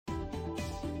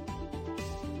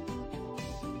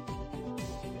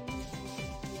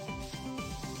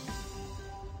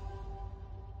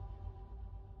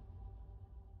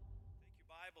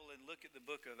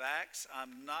book of Acts.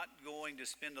 I'm not going to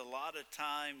spend a lot of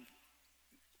time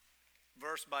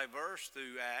verse by verse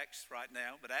through Acts right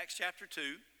now, but Acts chapter 2.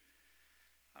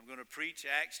 I'm going to preach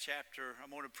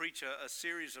a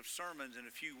series of sermons in a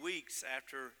few weeks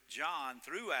after John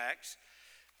through Acts.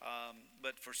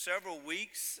 But for several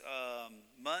weeks,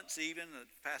 months even,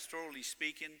 pastorally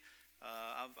speaking,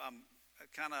 I'm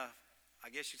kind of, I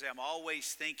guess you'd say, I'm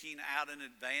always thinking out in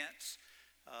advance.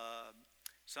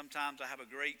 Sometimes I have a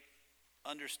great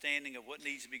understanding of what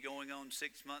needs to be going on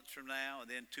 6 months from now, and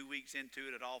then 2 weeks into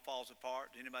it, it all falls apart.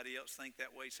 Anybody else think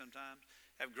that way sometimes?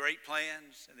 Have great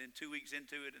plans, and then 2 weeks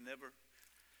into it, it never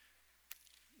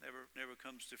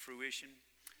comes to fruition.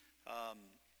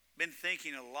 Been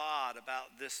thinking a lot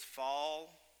about this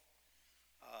fall,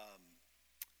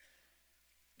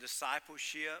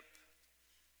 discipleship,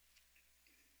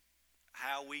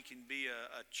 how we can be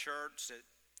a church that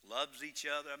loves each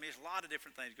other. I mean, there's a lot of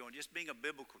different things going, just being a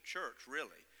biblical church,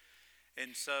 really.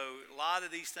 And so a lot of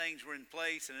these things were in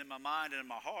place and in my mind and in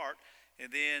my heart.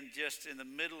 And then just in the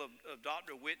middle of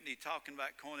Dr. Whitney talking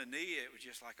about koinonia, it was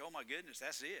just like, oh my goodness,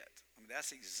 that's it. I mean,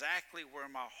 that's exactly where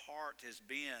my heart has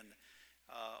been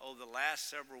over the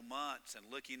last several months, and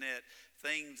looking at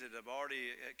things that I've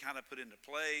already kind of put into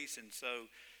place. And so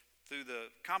through the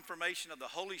confirmation of the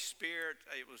Holy Spirit,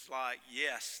 it was like,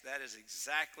 yes, that is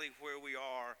exactly where we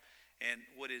are and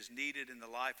what is needed in the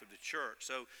life of the church.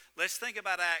 So let's think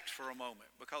about Acts for a moment,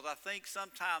 because I think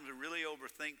sometimes we really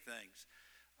overthink things.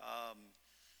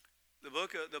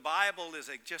 The Bible is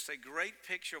just a great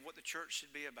picture of what the church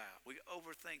should be about. We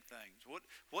overthink things.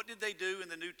 What did they do in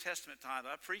the New Testament time?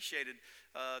 I appreciated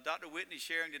Dr. Whitney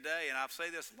sharing today, and I say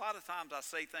this a lot of times. I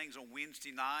say things on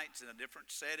Wednesday nights in a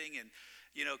different setting, and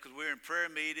because we're in prayer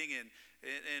meeting, and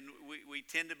we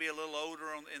tend to be a little older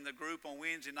in the group on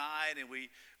Wednesday night, and we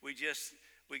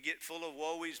get full of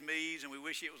woe is me's, and we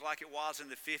wish it was like it was in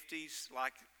the 50s,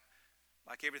 like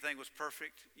everything was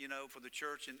perfect, for the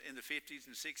church in the 50s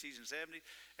and 60s and 70s.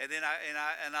 And then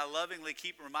I lovingly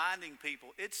keep reminding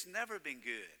people, it's never been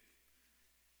good.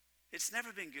 It's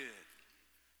never been good.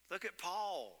 Look at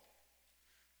Paul.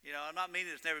 I'm not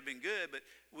meaning it's never been good, but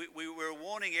we're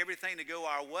wanting everything to go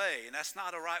our way, and that's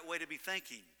not a right way to be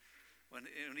thinking. When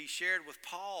he shared with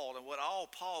Paul and what all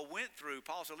Paul went through,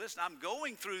 Paul said, listen, I'm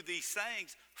going through these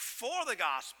things for the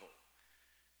gospel.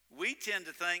 We tend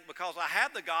to think because I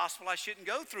have the gospel, I shouldn't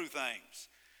go through things.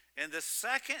 And the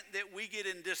second that we get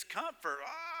in discomfort,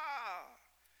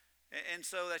 and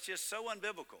so that's just so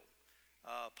unbiblical.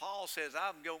 Paul says,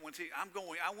 I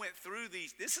went through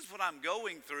these. This is what I'm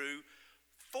going through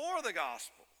for the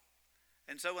gospel.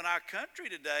 And so in our country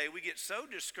today, we get so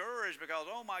discouraged because,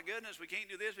 oh my goodness, we can't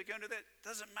do this, we can't do that. It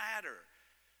doesn't matter.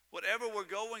 Whatever we're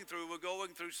going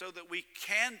through so that we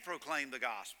can proclaim the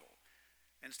gospel.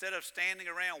 Instead of standing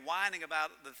around whining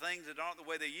about the things that aren't the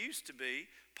way they used to be,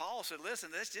 Paul said, listen,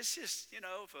 this just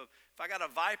if I got a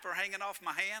viper hanging off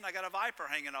my hand, I got a viper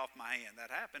hanging off my hand.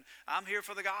 That happened. I'm here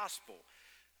for the gospel.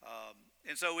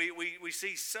 And so we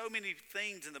see so many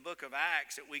things in the book of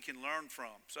Acts that we can learn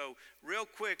from. So real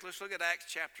quick, let's look at Acts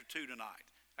chapter 2 tonight.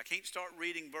 I can't start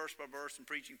reading verse by verse and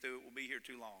preaching through it. We'll be here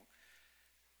too long.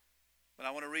 But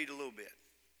I want to read a little bit.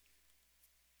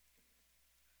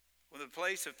 When the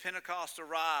place of Pentecost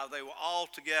arrived, they were all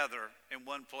together in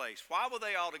one place. Why were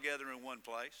they all together in one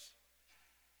place?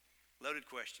 Loaded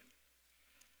question.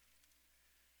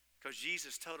 Because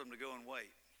Jesus told them to go and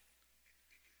wait.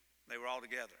 They were all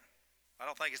together. I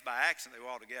don't think it's by accident they were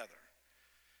all together.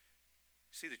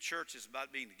 See, the church is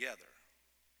about being together.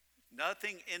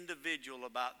 Nothing individual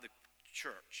about the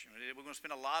church. We're going to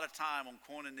spend a lot of time on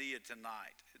koinonia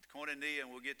tonight. Koinonia, and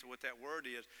we'll get to what that word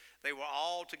is. They were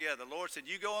all together. The Lord said,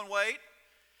 you go and wait.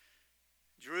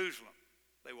 Jerusalem.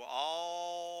 They were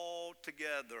all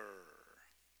together.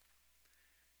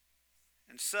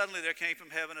 And suddenly there came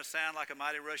from heaven a sound like a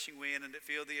mighty rushing wind, and it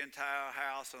filled the entire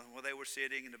house where they were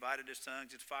sitting, and divided their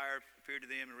tongues. Its fire appeared to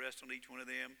them and rested on each one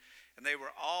of them. And they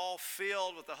were all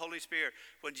filled with the Holy Spirit.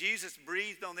 When Jesus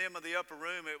breathed on them in the upper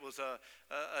room, it was a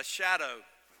shadow.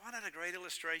 Wasn't that a great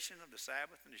illustration of the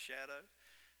Sabbath and the shadow?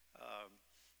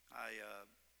 I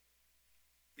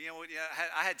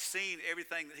had seen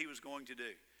everything that he was going to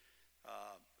do.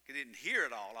 I didn't hear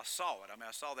it all. I saw it.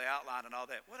 I saw the outline and all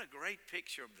that. What a great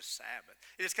picture of the Sabbath.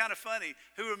 It's kind of funny.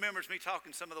 Who remembers me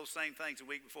talking some of those same things a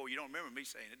week before? You don't remember me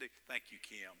saying it, do you? Thank you,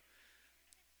 Kim.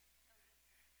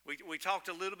 We talked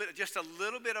just a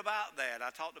little bit about that.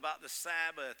 I talked about the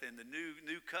Sabbath and the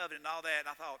new covenant and all that. And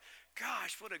I thought,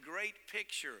 gosh, what a great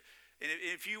picture. And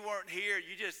if you weren't here,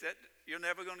 you're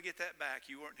never going to get that back.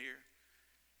 You weren't here.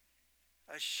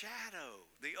 A shadow.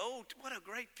 What a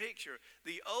great picture.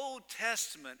 The Old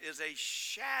Testament is a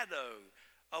shadow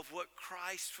of what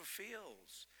Christ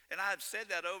fulfills. And I've said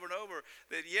that over and over,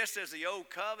 that yes, there's the old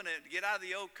covenant. Get out of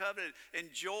the old covenant.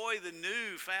 Enjoy the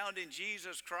new found in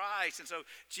Jesus Christ. And so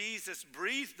Jesus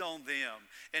breathed on them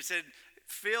and said,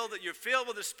 you're filled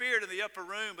with the Spirit in the upper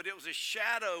room, but it was a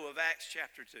shadow of Acts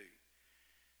chapter 2.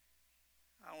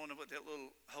 I want to put that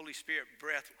little Holy Spirit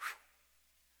breath,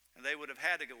 and they would have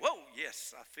had to go, whoa,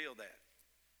 yes, I feel that.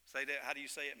 Say that. How do you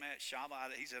say it, Matt? Shama?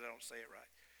 He said I don't say it right.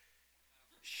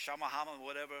 Shamahama,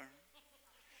 whatever.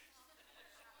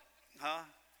 Huh?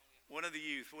 One of the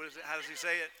youth. What is it? How does he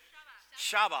say it?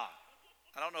 Shaba.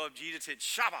 I don't know if Jesus said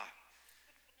Shaba,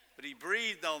 but he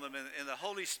breathed on them, and the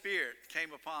Holy Spirit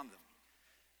came upon them.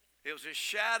 It was a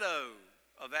shadow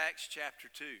of Acts chapter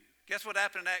 2. Guess what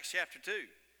happened in Acts chapter 2?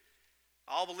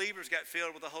 All believers got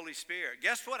filled with the Holy Spirit.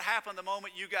 Guess what happened the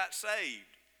moment you got saved?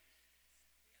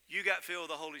 You got filled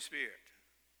with the Holy Spirit.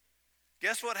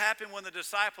 Guess what happened when the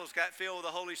disciples got filled with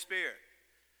the Holy Spirit?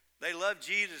 They loved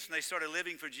Jesus and they started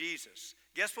living for Jesus.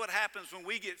 Guess what happens when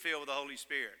we get filled with the Holy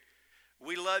Spirit?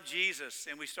 We love Jesus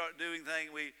and we start doing things,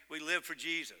 we live for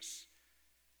Jesus.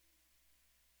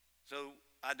 So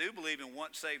I do believe in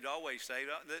once saved, always saved.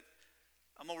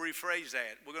 I'm going to rephrase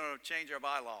that. We're going to change our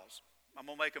bylaws. I'm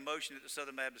going to make a motion at the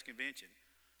Southern Baptist Convention.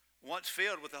 Once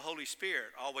filled with the Holy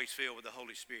Spirit, always filled with the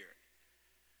Holy Spirit.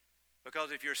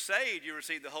 Because if you're saved, you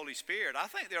receive the Holy Spirit. I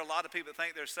think there are a lot of people that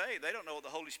think they're saved. They don't know what the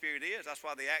Holy Spirit is. That's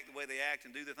why they act the way they act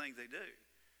and do the things they do.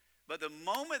 But the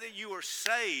moment that you are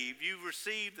saved, you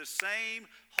receive the same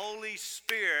Holy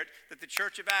Spirit that the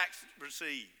Church of Acts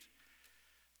received.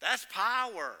 That's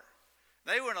power.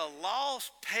 They were in a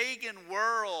lost pagan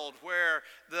world where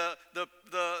the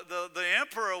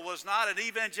emperor was not an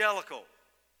evangelical.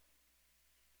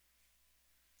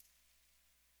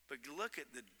 But look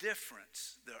at the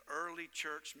difference the early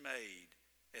church made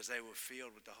as they were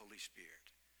filled with the Holy Spirit.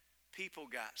 People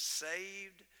got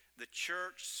saved. The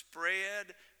church spread.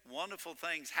 Wonderful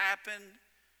things happened.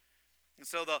 And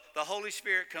so the Holy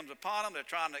Spirit comes upon them. They're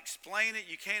trying to explain it.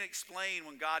 You can't explain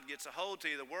when God gets a hold to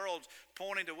you. The world's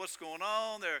pointing to what's going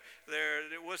on.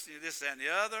 What's this, that, and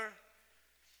the other.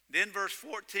 Then verse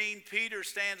 14, Peter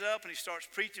stands up and he starts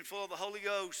preaching full of the Holy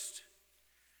Ghost.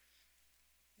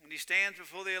 And he stands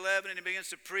before the 11 and he begins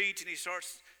to preach and he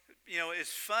starts, it's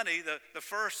funny, the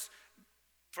first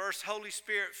Holy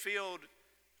Spirit-filled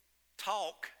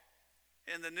talk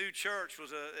in the new church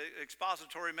was an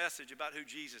expository message about who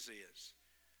Jesus is.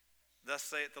 Thus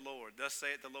saith the Lord, thus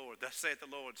saith the Lord, thus saith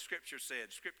the Lord. Scripture said,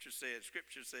 Scripture said,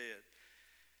 Scripture said.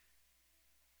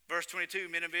 Verse 22,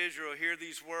 men of Israel, hear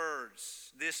these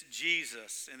words, this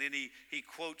Jesus. And then he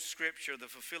quotes Scripture, the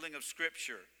fulfilling of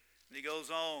Scripture. And he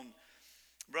goes on.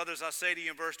 Brothers, I say to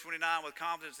you in verse 29 with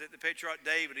confidence that the patriarch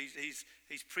David,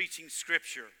 he's preaching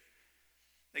Scripture.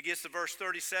 It gets to verse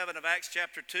 37 of Acts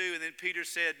chapter 2, and then Peter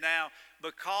said, now,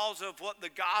 because of what the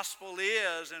gospel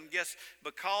is, and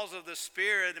because of the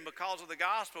Spirit and because of the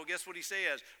gospel, guess what he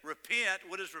says? Repent.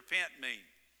 What does repent mean?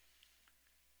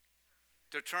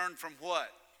 To turn from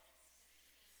what?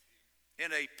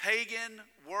 In a pagan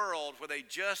world where they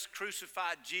just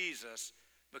crucified Jesus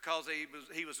because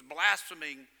he was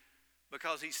blaspheming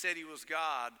because he said he was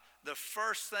God, the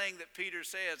first thing that Peter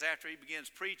says after he begins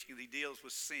preaching, he deals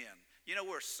with sin.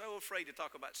 We're so afraid to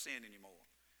talk about sin anymore.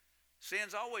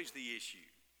 Sin's always the issue.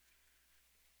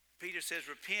 Peter says,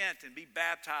 repent and be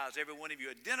baptized, every one of you.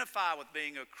 Identify with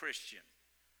being a Christian.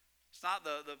 It's not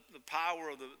the power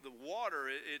of the water.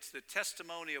 It's the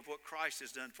testimony of what Christ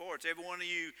has done for us. Every one of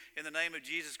you, in the name of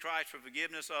Jesus Christ, for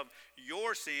forgiveness of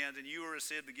your sins, and you will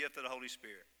receive the gift of the Holy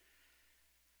Spirit.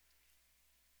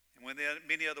 When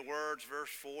many other words,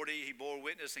 verse 40, he bore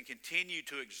witness and continued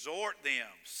to exhort them,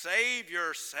 save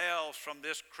yourselves from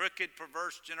this crooked,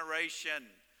 perverse generation.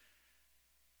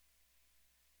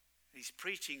 He's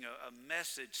preaching a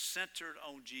message centered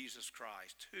on Jesus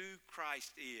Christ, who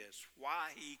Christ is, why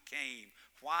he came,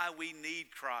 why we need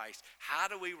Christ, how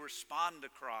do we respond to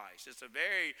Christ. It's a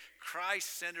very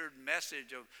Christ-centered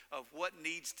message of what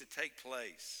needs to take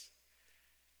place.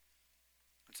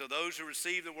 And so those who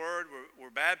received the word were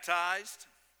baptized.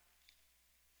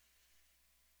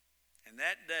 And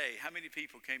that day, how many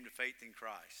people came to faith in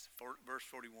Christ? Verse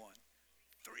 41.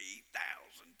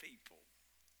 3,000 people.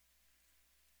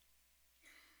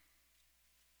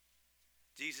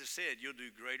 Jesus said, you'll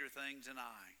do greater things than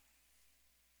I.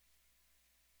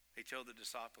 He told the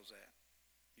disciples that.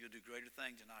 You'll do greater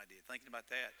things than I did. Thinking about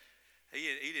that,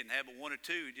 he didn't have but one or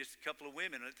two, just a couple of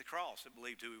women at the cross that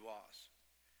believed who he was.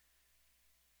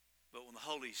 But when the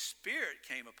Holy Spirit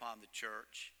came upon the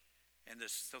church,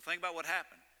 so think about what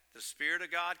happened. The Spirit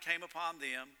of God came upon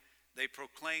them. They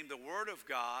proclaimed the Word of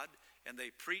God, and they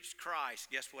preached Christ.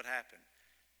 Guess what happened?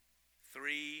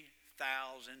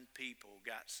 3,000 people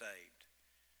got saved.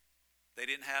 They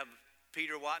didn't have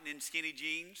Peter Watton in skinny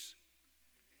jeans.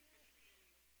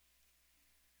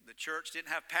 The church didn't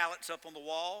have pallets up on the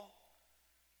wall.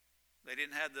 They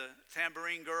didn't have the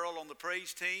tambourine girl on the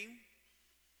praise team.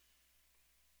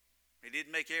 He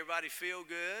didn't make everybody feel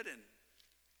good, and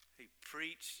he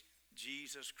preached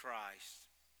Jesus Christ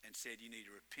and said you need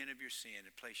to repent of your sin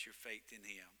and place your faith in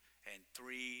him. And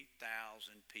 3,000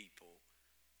 people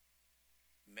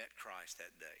met Christ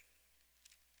that day.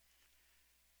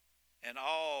 And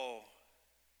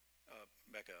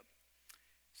back up.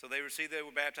 So they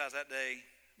were baptized that day.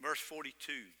 Verse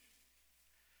 42.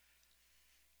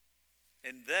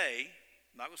 And they,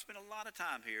 I'm not going to spend a lot of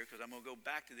time here because I'm going to go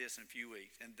back to this in a few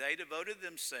weeks. And they devoted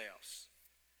themselves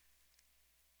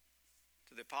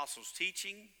to the apostles'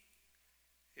 teaching.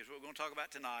 Here's what we're going to talk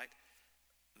about tonight.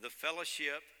 The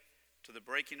fellowship, to the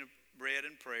breaking of bread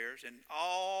and prayers. And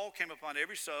all came upon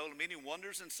every soul. Many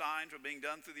wonders and signs were being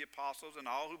done through the apostles. And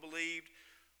all who believed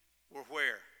were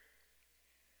where?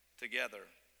 Together.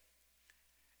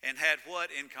 And had what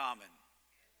in common?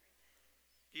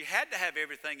 You had to have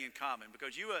everything in common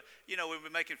because we've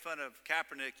been making fun of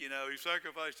Kaepernick, he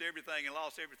sacrificed everything and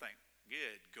lost everything.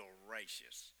 Good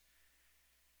gracious.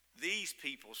 These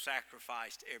people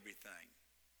sacrificed everything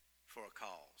for a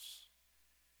cause.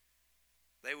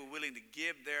 They were willing to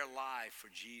give their life for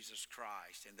Jesus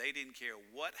Christ, and they didn't care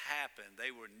what happened.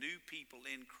 They were new people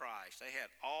in Christ. They had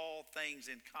all things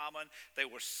in common. They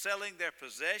were selling their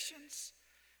possessions.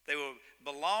 They were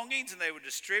belongings, and they were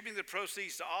distributing the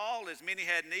proceeds to all as many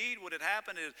had need. What had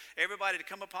happened is everybody had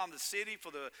come upon the city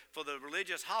for the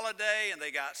religious holiday, and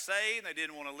they got saved. They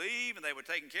didn't want to leave, and they were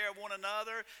taking care of one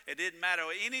another. It didn't matter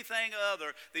anything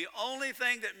other. The only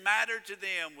thing that mattered to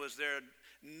them was their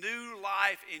new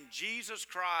life in Jesus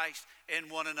Christ and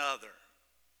one another.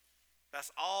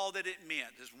 That's all that it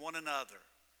meant, is one another.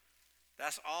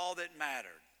 That's all that mattered.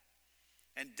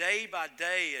 And day by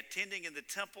day, attending in the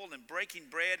temple and breaking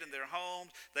bread in their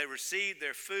homes, they received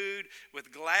their food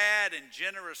with glad and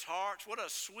generous hearts. What a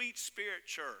sweet spirit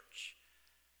church.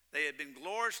 They had been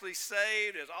gloriously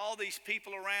saved. There's all these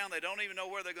people around. They don't even know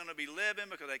where they're going to be living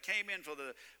because they came in for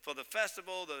the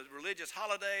festival, the religious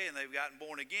holiday, and they've gotten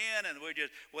born again. And we're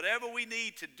just, whatever we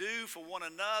need to do for one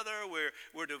another,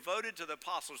 we're devoted to the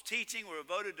apostles' teaching. We're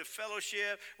devoted to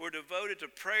fellowship. We're devoted to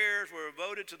prayers. We're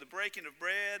devoted to the breaking of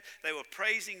bread. They were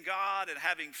praising God and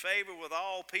having favor with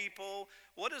all people.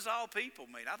 What does all people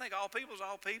mean? I think all people is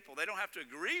all people. They don't have to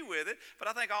agree with it, but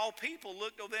I think all people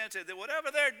looked over there and said that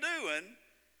whatever they're doing,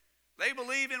 they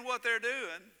believe in what they're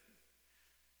doing,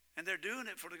 and they're doing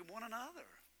it for one another.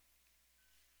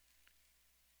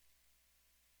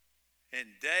 And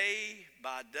day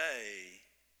by day,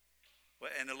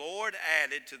 and the Lord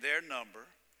added to their number,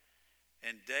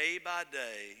 and day by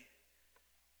day,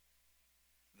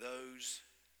 those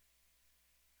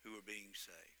who were being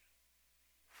saved.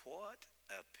 What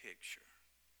a picture.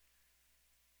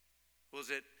 Was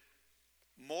it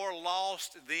more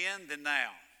lost then than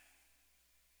now?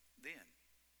 Then.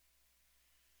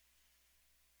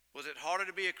 Was it harder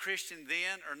to be a Christian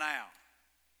then or now?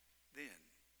 Then.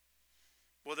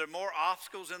 Were there more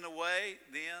obstacles in the way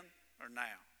then or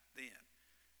now? Then.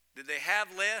 Did they have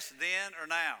less then or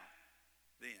now?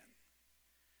 Then.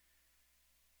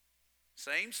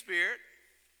 Same Spirit,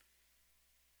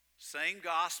 same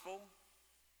gospel,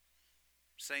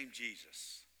 same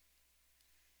Jesus.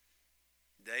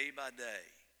 Day by day,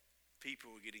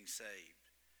 people were getting saved.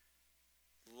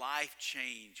 Life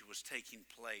change was taking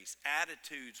place.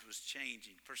 Attitudes was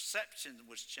changing. Perception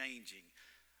was changing.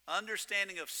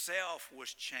 Understanding of self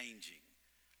was changing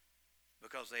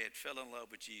because they had fell in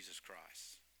love with Jesus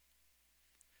Christ.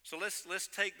 So let's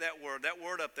take that word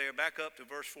up there, back up to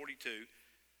verse 42.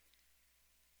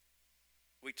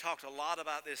 We talked a lot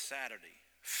about this Saturday,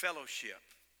 fellowship.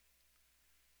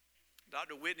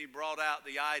 Dr. Whitney brought out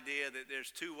the idea that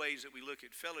there's two ways that we look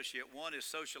at fellowship. One is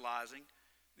socializing.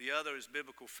 The other is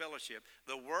biblical fellowship.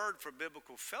 The word for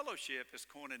biblical fellowship is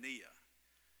koinonia.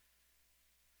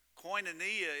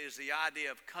 Koinonia is the idea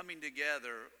of coming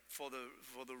together for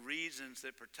the reasons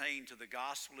that pertain to the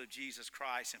gospel of Jesus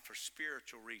Christ and for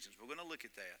spiritual reasons. We're going to look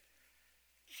at that.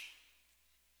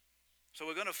 So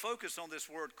we're going to focus on this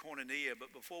word koinonia,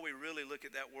 but before we really look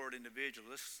at that word individually,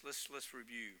 let's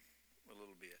review a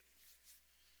little bit.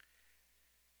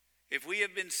 If we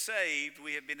have been saved,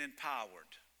 we have been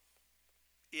empowered.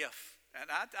 If And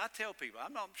I tell people,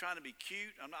 I'm not trying to be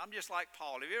cute. I'm just like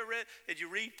Paul. Did you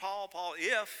read Paul?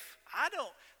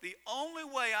 The only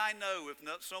way I know if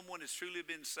someone has truly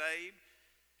been saved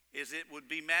is it would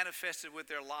be manifested with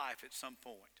their life at some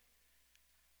point.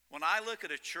 When I look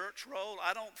at a church roll,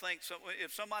 I don't think so.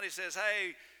 If somebody says,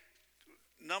 hey,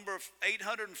 number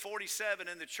 847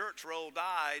 in the church roll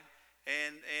died,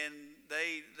 and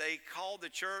they called the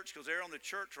church because they're on the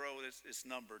church roll, it's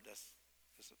numbered. There's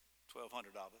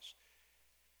 1,200 of us.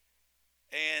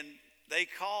 And they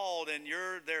called, and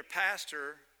you're their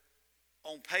pastor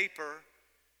on paper.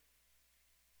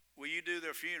 Will you do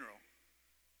their funeral?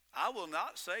 I will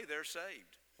not say they're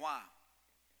saved. Why?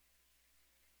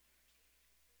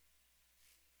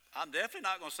 I'm definitely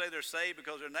not going to say they're saved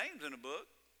because their name's in a book.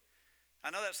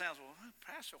 I know that sounds, well,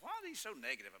 Pastor, why are you so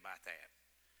negative about that?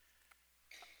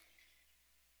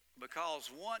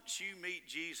 Because once you meet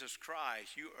Jesus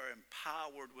Christ, you are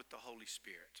empowered with the Holy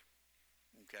Spirit.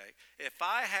 Okay? If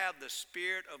I have the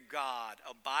Spirit of God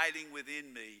abiding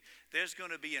within me, there's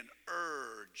going to be an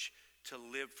urge to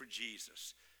live for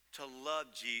Jesus, to love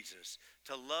Jesus,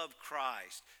 to love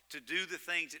Christ, to do the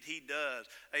things that he does.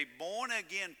 A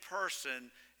born-again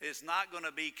person is not going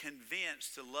to be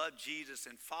convinced to love Jesus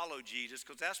and follow Jesus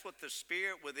because that's what the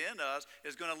Spirit within us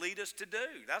is going to lead us to do.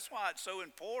 That's why it's so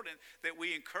important that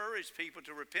we encourage people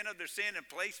to repent of their sin and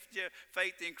place their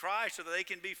faith in Christ so that they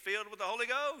can be filled with the Holy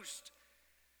Ghost.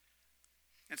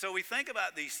 And so we think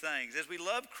about these things. As we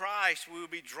love Christ, we will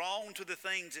be drawn to the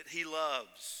things that he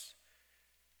loves.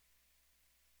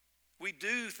 We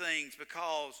do things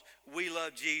because we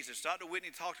love Jesus. Dr. Whitney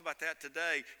talked about that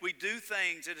today. We do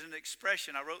things as an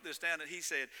expression. I wrote this down and he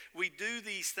said, we do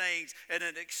these things as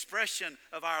an expression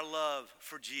of our love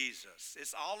for Jesus.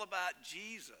 It's all about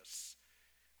Jesus.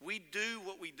 We do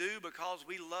what we do because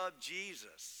we love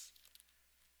Jesus.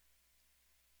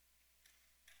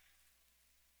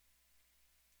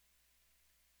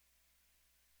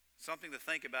 Something to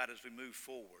think about as we move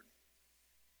forward.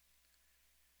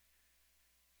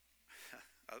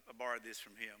 I borrowed this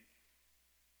from him.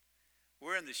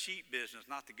 We're in the sheep business,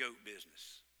 not the goat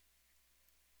business.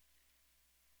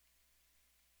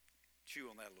 Chew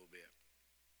on that a little bit.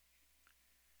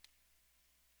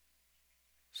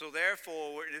 So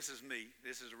therefore, this is me.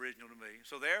 This is original to me.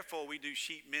 So therefore, we do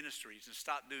sheep ministries and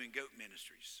stop doing goat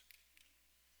ministries.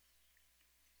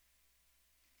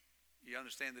 You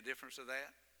understand the difference of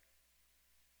that?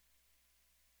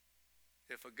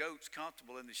 If a goat's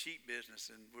comfortable in the sheep business,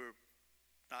 then we're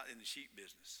not in the sheep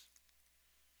business.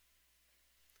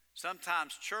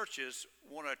 Sometimes churches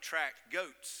want to attract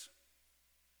goats.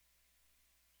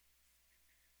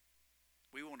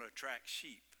 We want to attract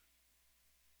sheep.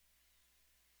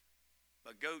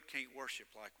 A goat can't worship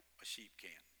like a sheep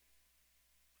can.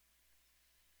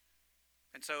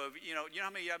 And so, how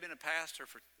many, I've been a pastor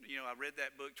for, I read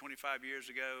that book 25 years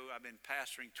ago. I've been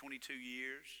pastoring 22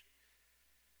 years.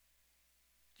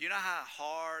 Do you know how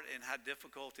hard and how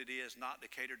difficult it is not to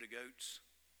cater to goats?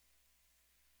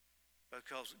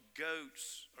 Because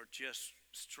goats are just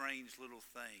strange little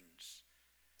things.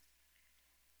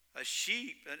 A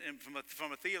sheep, and from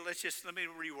a theology, let me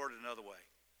reword it another way.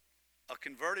 A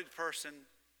converted person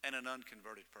and an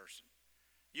unconverted person.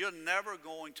 You're never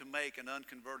going to make an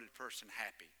unconverted person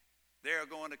happy. They are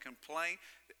going to complain.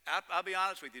 I'll be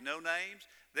honest with you, no names.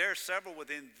 There are several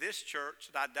within this church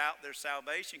that I doubt their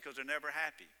salvation because they're never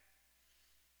happy.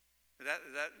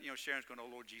 Sharon's going, oh,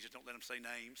 Lord Jesus, don't let them say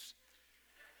names.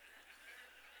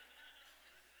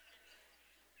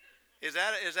 Is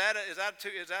that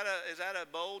a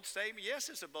bold statement? Yes,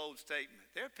 it's a bold statement.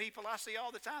 There are people I see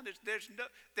all the time.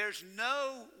 There's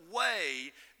no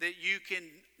way that you can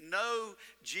know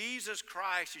Jesus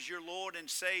Christ as your Lord and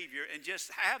Savior and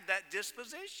just have that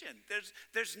disposition.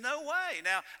 There's no way.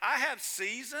 Now, I have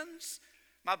seasons.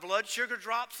 My blood sugar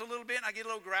drops a little bit and I get a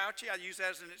little grouchy. I use that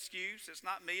as an excuse. It's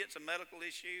not me. It's a medical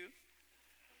issue.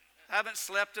 I haven't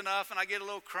slept enough and I get a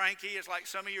little cranky. It's like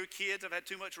some of your kids have had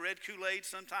too much red Kool-Aid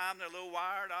sometimes. They're a little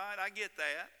wired. All right, I get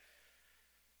that.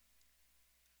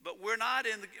 But we're not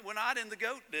in the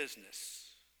goat business.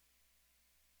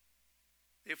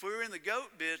 If we were in the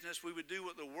goat business, we would do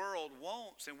what the world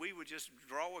wants and we would just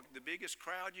draw the biggest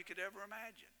crowd you could ever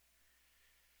imagine.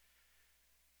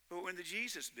 But we're in the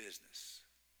Jesus business.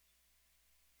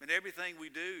 And everything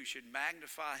we do should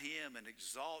magnify him and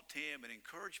exalt him and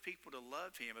encourage people to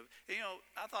love him.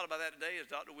 I thought about that today as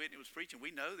Dr. Whitney was preaching. We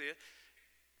know this.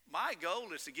 My goal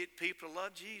is to get people to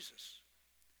love Jesus.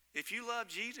 If you love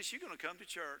Jesus, you're going to come to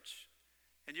church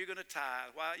and you're going to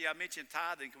tithe. Well, I mentioned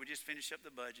tithing. Can we just finish up the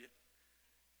budget?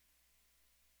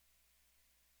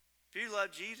 If you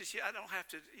love Jesus, I don't have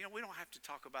to, we don't have to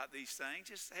talk about these things.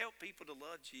 Just help people to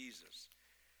love Jesus.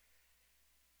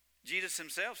 Jesus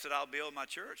himself said, I'll build my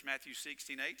church, Matthew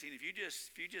 16:18. If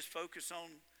you just focus on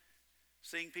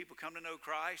seeing people come to know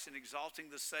Christ and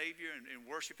exalting the Savior and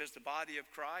worship as the body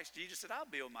of Christ, Jesus said, I'll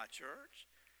build my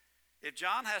church. If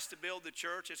John has to build the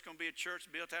church, it's going to be a church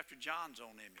built after John's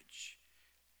own image.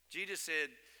 Jesus said,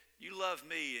 you love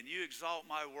me and you exalt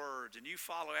my words and you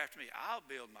follow after me, I'll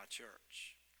build my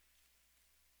church.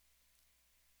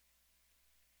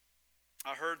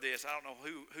 I heard this. I don't know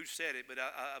who said it, but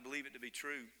I believe it to be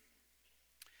true.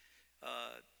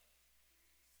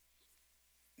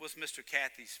 What's Mr.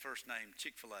 Kathy's first name?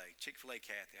 Chick-fil-A. Chick-fil-A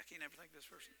Kathy. I can't ever think of this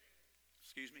first name.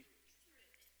 Excuse me?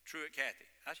 Truett Kathy.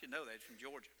 I should know that. It's from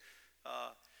Georgia.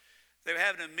 They were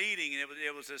having a meeting, and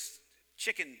it was this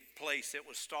chicken place that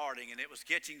was starting, and it was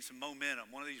getting some momentum.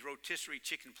 One of these rotisserie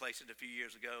chicken places a few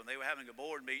years ago, and they were having a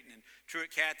board meeting, and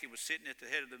Truett Cathy was sitting at the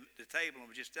head of the table and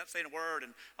was just not saying a word,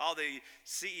 and all the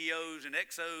CEOs and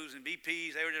XOs and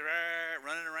VPs, they were just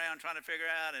running around trying to figure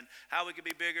out and how we could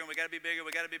be bigger, and we got to be bigger,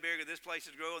 we got to be bigger. This place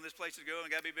is growing, this place is growing,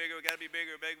 we got to be bigger, we got to be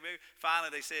bigger, bigger, bigger.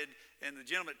 Finally, they said, and the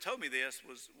gentleman that told me this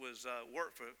was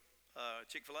worked for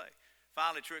Chick-fil-A.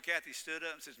 Finally, Truett Cathy stood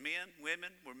up and says, men, women,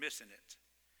 we're missing it.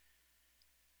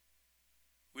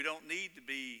 We don't need to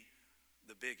be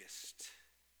the biggest.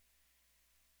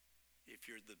 If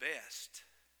you're the best,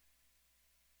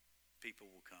 people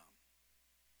will come.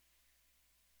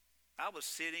 I was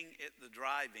sitting at the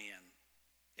drive-in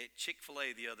at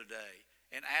Chick-fil-A the other day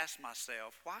and asked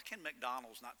myself, why can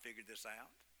McDonald's not figure this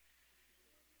out?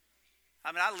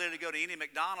 I mean, I literally go to any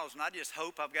McDonald's and I just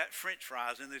hope I've got French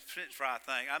fries in this French fry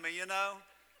thing. I mean,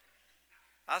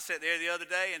 I sat there the other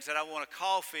day and said, I want a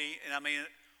coffee, and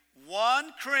one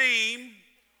cream,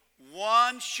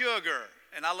 one sugar.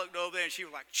 And I looked over there and she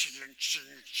was like,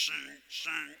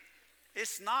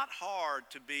 it's not hard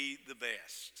to be the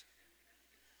best.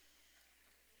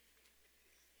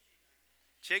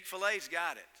 Chick-fil-A's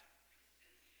got it.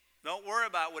 Don't worry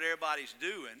about what everybody's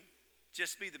doing.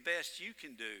 Just be the best you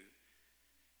can do.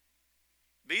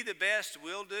 Be the best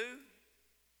we'll do.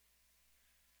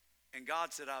 And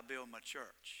God said, I'll build my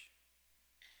church.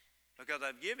 Because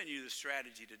I've given you the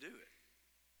strategy to do it.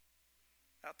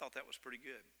 I thought that was pretty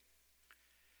good.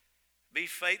 Be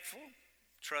faithful,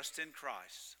 trust in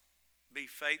Christ. Be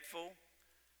faithful,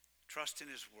 trust in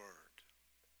His Word.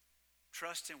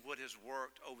 Trust in what has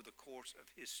worked over the course of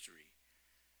history.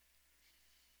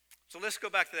 So let's go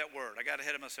back to that word. I got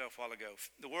ahead of myself a while ago.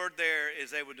 The word there is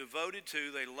they were devoted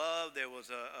to, they loved. There was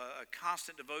a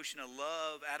constant devotion, a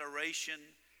love, adoration,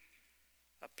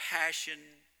 a passion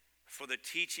for the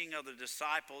teaching of the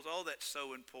disciples. Oh, that's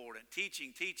so important.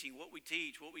 Teaching, what we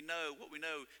teach, what we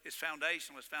know is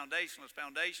foundational, it's foundational, it's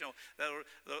foundational.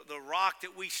 The rock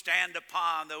that we stand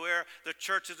upon, where the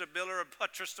church is a pillar, a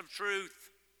buttress of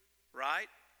truth, right?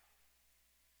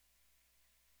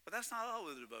 But that's not all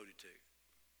we're devoted to.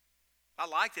 I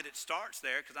like that it starts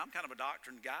there because I'm kind of a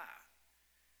doctrine guy.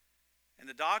 And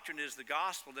the doctrine is the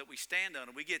gospel that we stand on.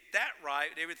 And we get that right,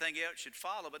 everything else should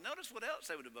follow. But notice what else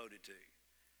they were devoted to.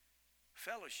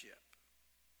 Fellowship.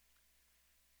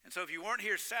 And so if you weren't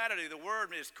here Saturday, the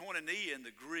word is koinonia in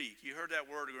the Greek. You heard that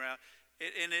word around.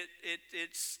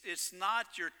 It's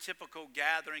not your typical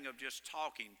gathering of just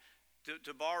talking.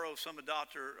 To borrow some of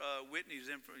Dr. Whitney's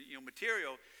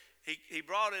material, he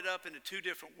brought it up into two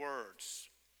different words.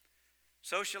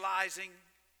 Socializing,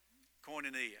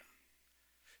 koinonia.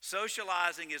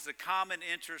 Socializing is the common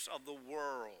interest of the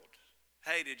world.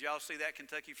 Hey, did y'all see that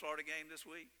Kentucky-Florida game this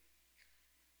week?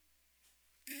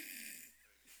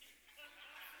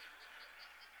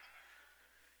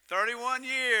 31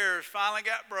 years finally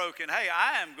got broken. Hey,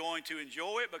 I am going to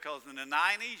enjoy it because in the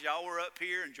 90s, y'all were up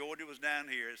here and Georgia was down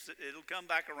here. It'll come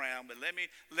back around, but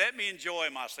let me enjoy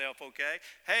myself, okay?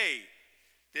 Hey,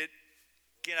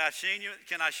 can I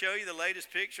show you the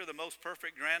latest picture of the most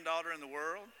perfect granddaughter in the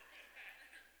world?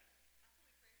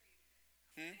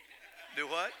 Do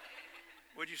what?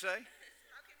 What'd you say?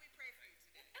 How can we pray for you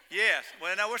today? Yes.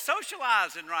 Well, now we're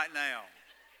socializing right now.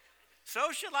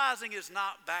 Socializing is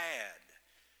not bad.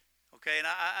 Okay, and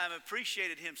I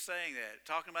appreciated him saying that,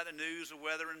 talking about the news, the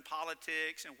weather, and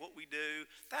politics, and what we do.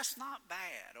 That's not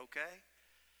bad, okay?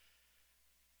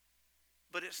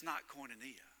 But it's not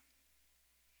koinonia.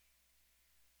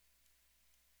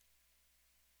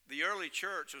 The early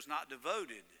church was not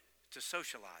devoted to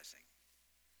socializing.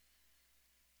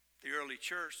 The early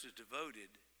church is devoted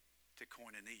to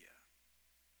koinonia.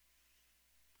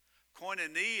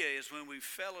 Koinonia is when we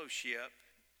fellowship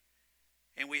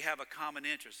and we have a common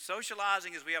interest.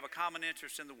 Socializing is we have a common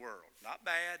interest in the world. Not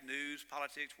bad, news,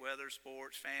 politics, weather,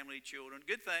 sports, family, children,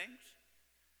 good things,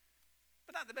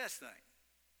 but not the best thing.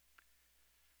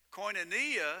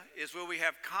 Koinonia is where we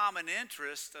have common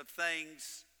interest of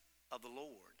things of the Lord.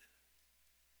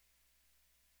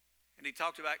 And he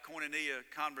talked about koinonia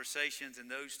conversations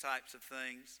and those types of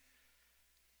things.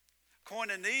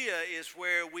 Koinonia is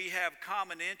where we have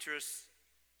common interests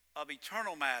of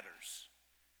eternal matters,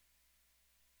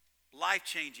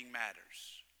 life-changing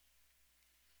matters.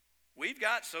 We've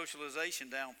got socialization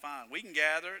down fine. We can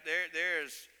gather.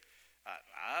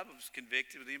 I was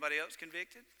convicted. Was anybody else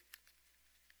convicted?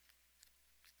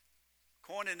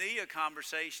 Koinonia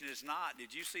conversation is not.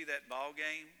 Did you see that ball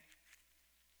game?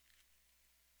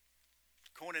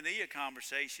 Koinonia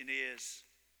conversation is,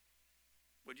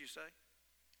 what'd you say?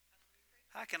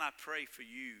 How can I pray for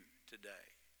you today?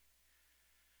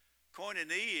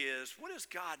 Koinonia is, what is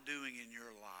God doing in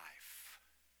your life?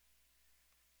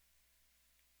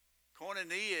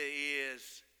 Koinonia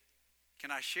is,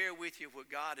 can I share with you what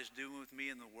God is doing with me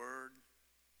in the Word?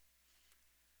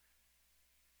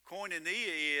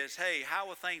 Koinonia is, hey, how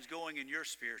are things going in your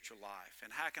spiritual life?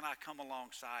 And how can I come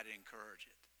alongside and encourage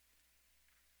it?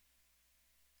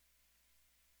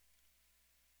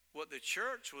 What the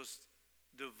church was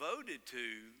devoted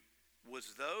to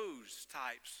was those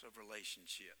types of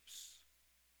relationships.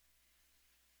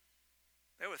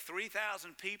 There were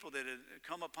 3,000 people that had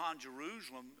come upon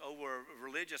Jerusalem over a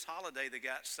religious holiday that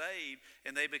got saved,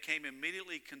 and they became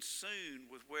immediately consumed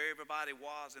with where everybody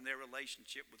was in their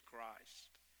relationship with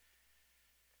Christ.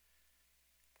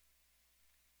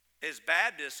 As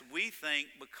Baptists, we think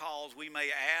because we may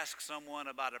ask someone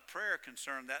about a prayer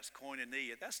concern, that's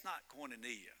koinonia. That's not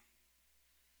koinonia.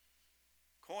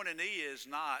 Koinonia is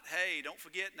not, hey, don't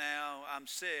forget now, I'm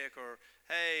sick, or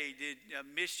hey, did I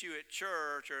miss you at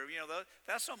church, or,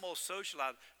 that's almost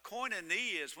socialized.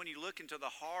 Koinonia is when you look into the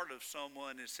heart of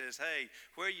someone and says, hey,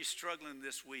 where are you struggling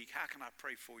this week? How can I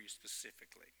pray for you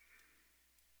specifically?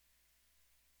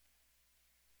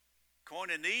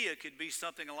 Koinonia could be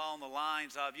something along the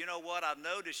lines of, you know what, I've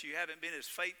noticed you haven't been as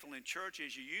faithful in church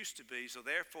as you used to be, so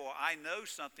therefore I know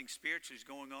something spiritually is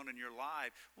going on in your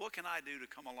life. What can I do to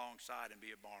come alongside and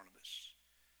be a Barnabas?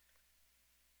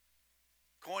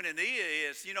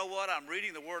 Koinonia is, you know what, I'm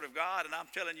reading the Word of God and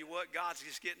I'm telling you what, God's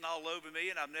just getting all over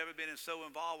me and I've never been so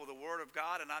involved with the Word of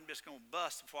God and I'm just going to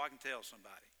bust before I can tell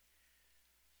somebody.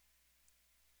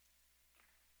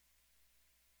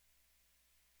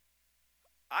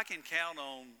 I can count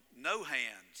on no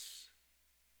hands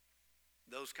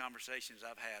those conversations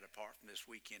I've had apart from this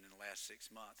weekend in the last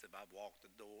 6 months if I've walked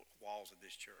the walls of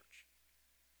this church.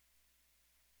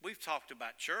 We've talked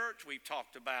about church. We've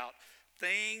talked about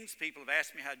things. People have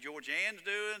asked me how George Ann's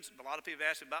doing. A lot of people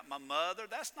have asked me about my mother.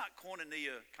 That's not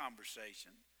koinonia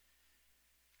conversation.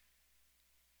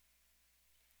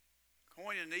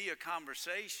 Koinonia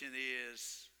conversation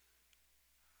is,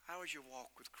 how is your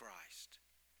walk with Christ?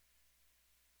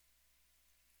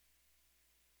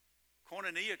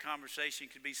 Koinonia conversation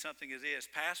could be something as this.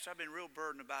 Pastor, I've been real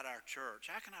burdened about our church.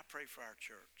 How can I pray for our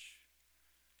church?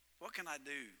 What can I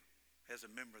do as a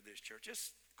member of this church?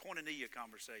 Just koinonia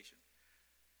conversation.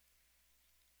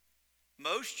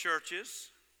 Most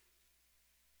churches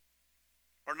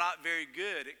are not very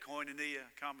good at koinonia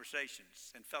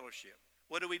conversations and fellowship.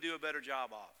 What do we do a better job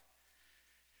of?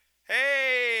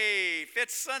 Hey,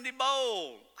 Fitz Sunday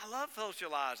Bowl. I love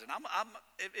socializing.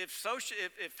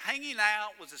 If hanging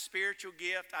out was a spiritual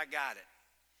gift, I got it.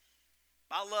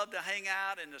 I love to hang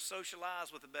out and to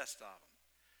socialize with the best of them.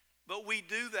 But we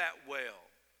do that well.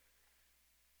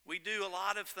 We do a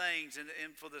lot of things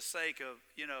and for the sake of,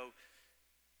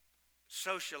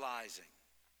 socializing.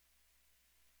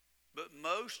 But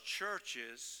most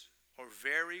churches are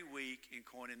very weak in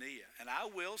koinonia. And I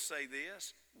will say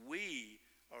this, we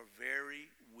are very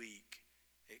weak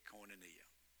at koinonia.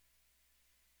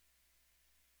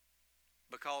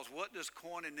 Because what does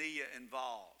koinonia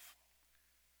involve?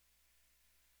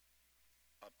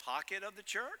 A pocket of the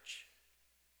church?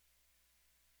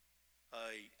 An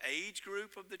age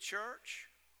group of the church?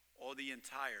 Or the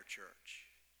entire church?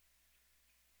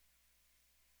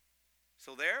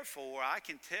 So therefore, I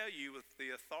can tell you with the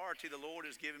authority the Lord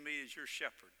has given me as your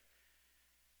shepherd,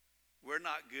 we're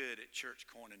not good at church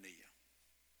koinonia.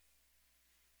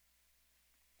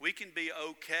 We can be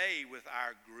okay with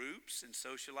our groups and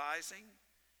socializing.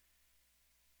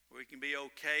 We can be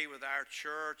okay with our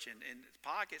church and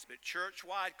pockets, but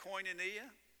church-wide koinonia,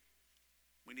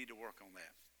 we need to work on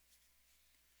that.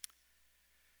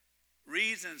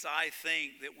 Reasons I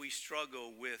think that we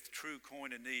struggle with true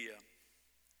koinonia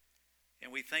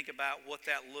and we think about what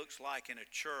that looks like in a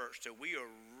church, that we are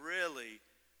really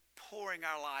pouring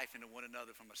our life into one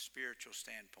another from a spiritual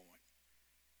standpoint.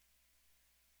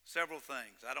 Several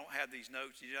things. I don't have these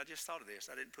notes. I just thought of this.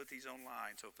 I didn't put these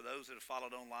online. So for those that have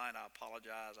followed online, I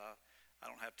apologize. I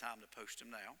don't have time to post them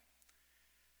now.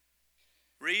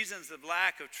 Reasons of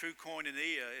lack of true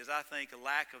koinonia is, I think, a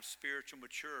lack of spiritual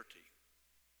maturity.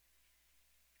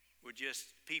 We're just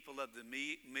people of the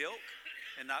milk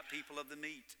and not people of the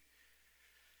meat.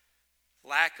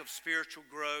 Lack of spiritual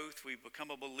growth. We become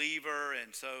a believer,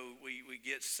 and so we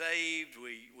get saved.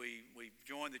 We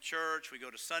join the church. We go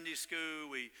to Sunday school.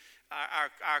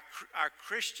 Our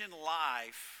Christian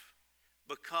life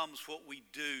becomes what we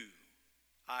do.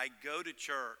 I go to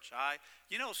church.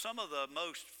 Some of the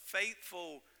most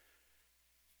faithful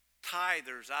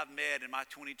tithers I've met in my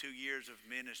 22 years of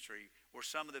ministry were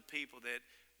some of the people that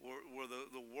were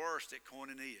the worst at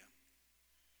koinonia.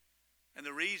 And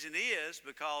the reason is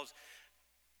because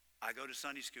I go to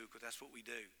Sunday school because that's what we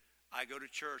do. I go to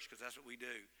church because that's what we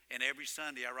do. And every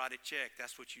Sunday I write a check.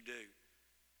 That's what you do.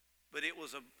 But it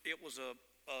was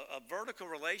a vertical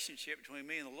relationship between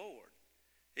me and the Lord.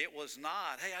 It was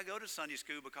not, hey, I go to Sunday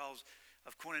school because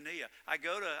of koinonia. I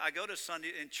go to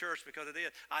Sunday in church because of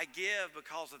this. I give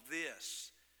because of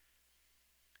this.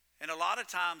 And a lot of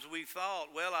times we thought,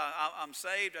 well, I'm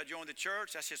saved, I joined the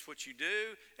church, that's just what you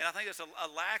do. And I think it's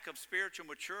a lack of spiritual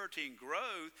maturity and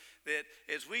growth, that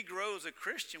as we grow as a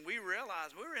Christian, we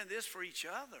realize we're in this for each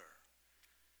other.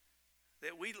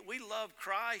 That we love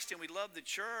Christ and we love the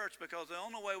church because the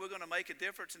only way we're going to make a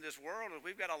difference in this world is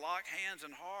we've got to lock hands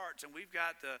and hearts, and we've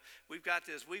got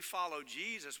to, as we follow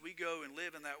Jesus, we go and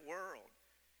live in that world.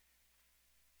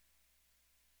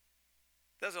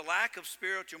 There's a lack of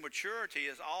spiritual maturity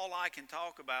is all I can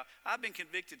talk about. I've been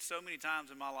convicted so many times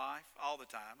in my life, all the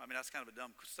time. I mean, that's kind of a dumb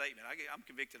statement. I'm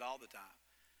convicted all the time.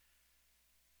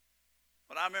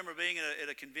 But I remember being at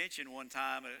a convention one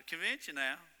time, a convention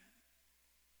now,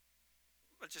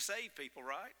 bunch of saved people,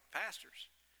 right? Pastors.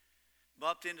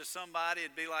 Bumped into somebody,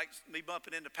 it'd be like me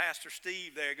bumping into Pastor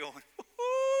Steve there going,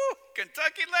 woo-hoo,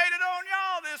 Kentucky laid it on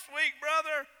y'all this week,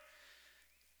 brother.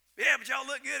 Yeah, but y'all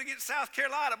look good against South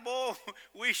Carolina, boy.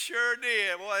 We sure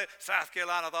did. Boy, South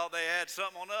Carolina thought they had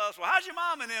something on us. Well, how's your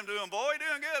mom and them doing, boy?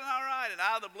 Doing good and all right. And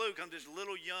out of the blue comes this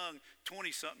little young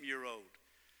 20-something-year-old.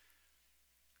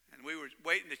 And we were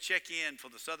waiting to check in for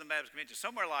the Southern Baptist Convention,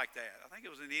 somewhere like that. I think it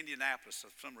was in Indianapolis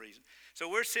for some reason. So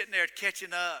we're sitting there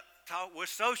catching up. We're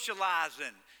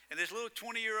socializing. And this little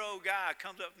 20-year-old guy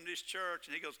comes up from this church,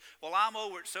 and he goes, well, I'm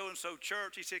over at so-and-so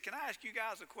church. He said, can I ask you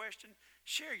guys a question?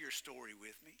 Share your story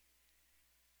with me.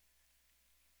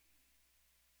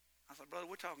 I said, brother,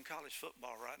 we're talking college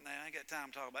football right now. I ain't got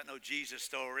time to talk about no Jesus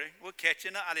story. We're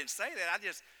catching up. I didn't say that.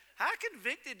 How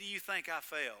convicted do you think I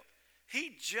felt?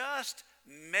 He just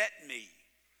met me.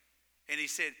 And he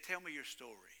said, tell me your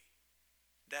story.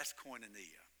 That's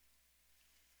koinonia.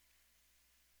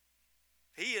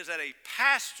 He is at a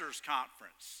pastor's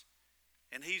conference,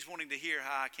 and he's wanting to hear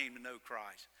how I came to know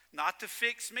Christ. Not to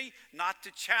fix me, not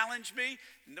to challenge me,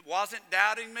 wasn't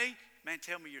doubting me. Man,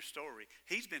 tell me your story.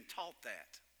 He's been taught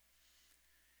that.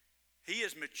 He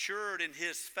has matured in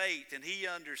his faith, and he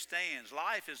understands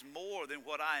life is more than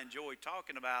what I enjoy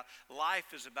talking about.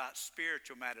 Life is about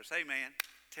spiritual matters. Hey, man,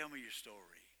 tell me your story.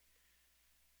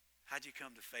 How'd you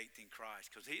come to faith in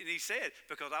Christ? And he said,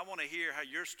 because I want to hear how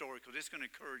your story, because it's going to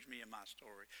encourage me in my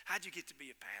story. How'd you get to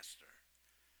be a pastor?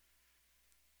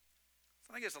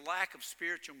 I think it's a lack of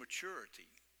spiritual maturity.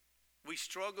 We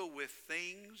struggle with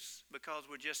things because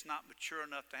we're just not mature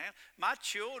enough to handle. My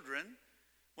children,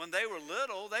 when they were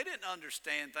little, they didn't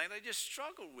understand things. They just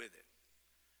struggled with it.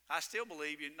 I still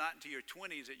believe you're not until your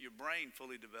 20s that your brain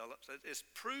fully develops. It's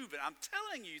proven. I'm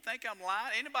telling you, you think I'm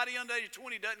lying? Anybody under age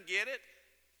 20 doesn't get it?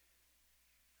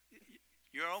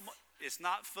 It's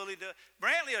not fully developed.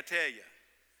 Brantley will tell you.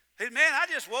 He said, man,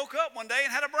 I just woke up one day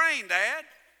and had a brain, Dad.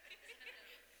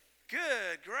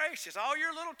 Good gracious, all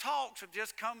your little talks have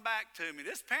just come back to me.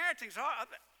 This parenting's hard.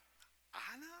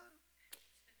 I know.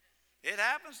 It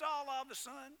happens to all of us,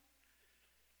 son.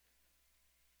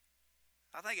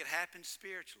 I think it happens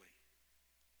spiritually.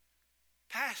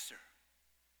 Pastor,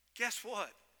 guess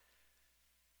what?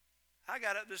 I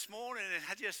got up this morning and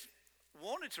I just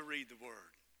wanted to read the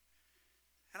word.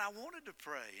 And I wanted to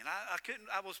pray. And I couldn't,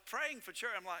 I was praying for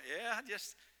church. I'm like, yeah,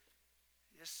 just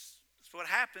it's what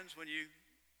happens when you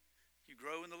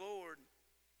grow in the Lord.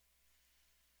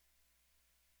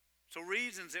 So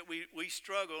reasons that we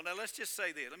struggle. Now let's just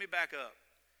say this. Let me back up.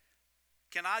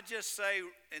 Can I just say,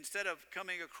 instead of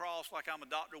coming across like I'm a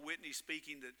Dr. Whitney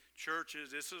speaking to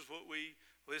churches, this is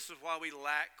why we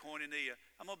lack koinonia.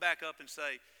 I'm going to back up and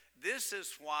say, This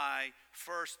is why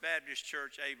First Baptist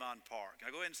Church Avon Park. Can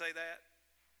I go ahead and say that?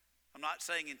 I'm not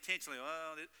saying intentionally.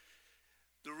 Well,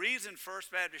 the reason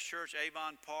First Baptist Church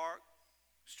Avon Park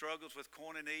struggles with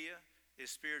koinonia is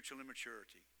spiritual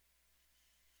immaturity.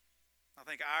 I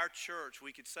think our church,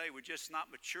 we could say, we're just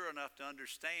not mature enough to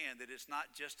understand that it's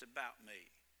not just about me.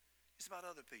 It's about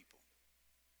other people.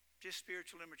 Just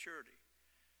spiritual immaturity.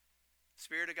 The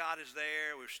Spirit of God is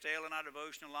there. We're stale in our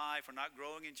devotional life. We're not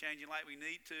growing and changing like we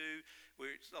need to.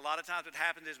 A lot of times what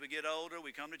happens is we get older,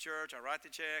 we come to church, I write the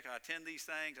check, I attend these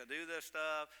things, I do this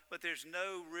stuff, but there's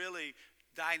no really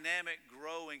dynamic,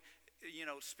 growing,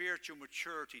 spiritual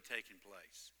maturity taking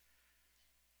place.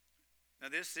 Now,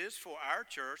 this is for our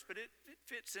church, but it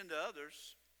fits into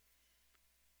others.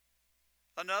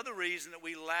 Another reason that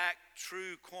we lack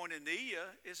true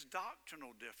koinonia is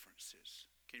doctrinal differences.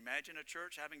 Can you imagine a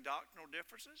church having doctrinal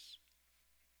differences?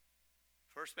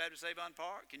 First Baptist Avon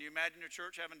Park, can you imagine a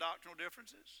church having doctrinal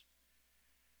differences?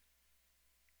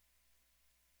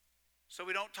 So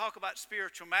we don't talk about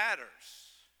spiritual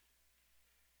matters.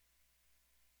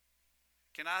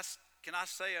 Can I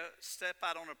step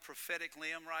out on a prophetic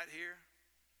limb right here?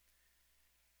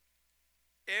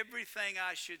 Everything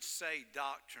I should say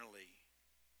doctrinally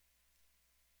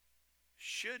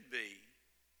should be,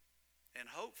 and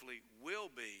hopefully will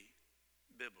be,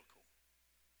 biblical.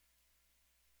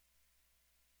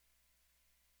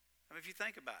 I mean, if you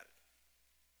think about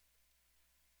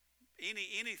it,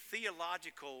 any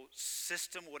theological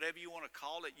system, whatever you want to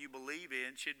call it, you believe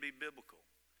in, should be biblical.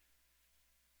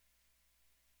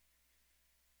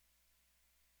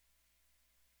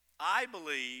 I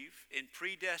believe in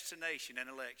predestination and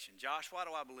election. Josh, why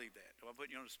do I believe that? Do I put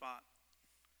you on the spot?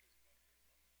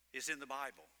 It's in the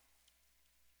Bible.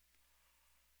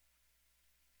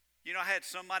 I had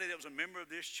somebody that was a member of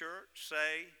this church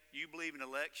say, you believe in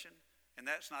election, and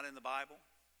that's not in the Bible.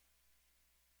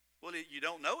 Well, you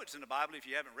don't know it's in the Bible if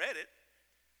you haven't read it.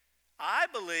 I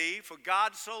believe, for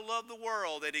God so loved the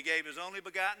world that he gave his only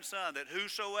begotten Son, that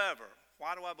whosoever,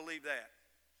 why do I believe that?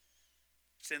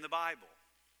 It's in the Bible.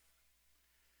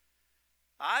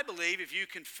 I believe if you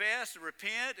confess,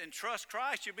 repent, and trust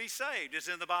Christ, you'll be saved. It's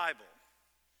in the Bible.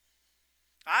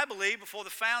 I believe before the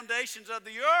foundations of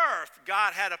the earth,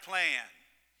 God had a plan.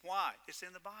 Why? It's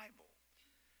in the Bible.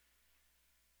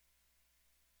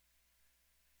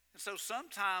 And so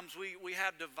sometimes we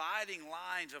have dividing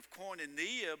lines of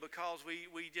koinonia because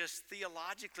we just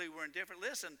theologically we're indifferent.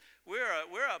 Listen, we're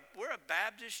a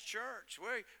Baptist church.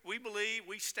 We believe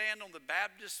we stand on the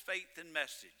Baptist faith and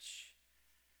message.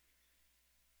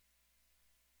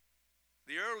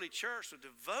 The early church was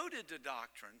devoted to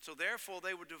doctrine, so therefore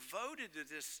they were devoted to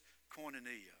this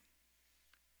koinonia.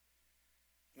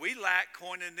 We lack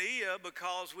koinonia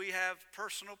because we have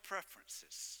personal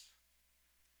preferences.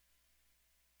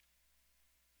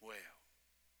 Well,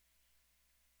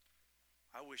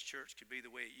 I wish church could be the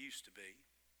way it used to be.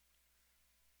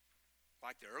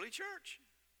 Like the early church,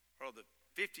 or the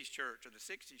 50s church, or the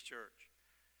 60s church.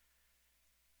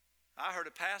 I heard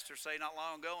a pastor say not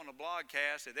long ago on a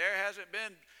blogcast that there hasn't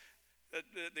been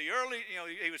the early,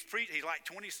 he was preaching, he's like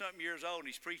 20-something years old and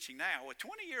he's preaching now. Well,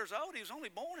 20 years old, he was only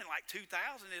born in like 2000.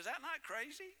 Is that not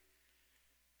crazy?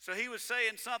 So he was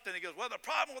saying something. He goes, well, the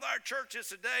problem with our churches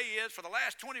today is for the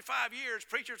last 25 years,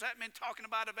 preachers haven't been talking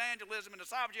about evangelism and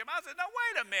discipleship. I said, no,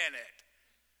 wait a minute.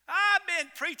 I've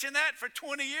been preaching that for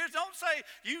 20 years. Don't say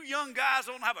you young guys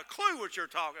don't have a clue what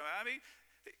you're talking about. I mean,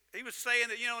 he was saying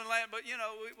that, but,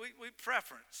 we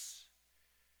preference.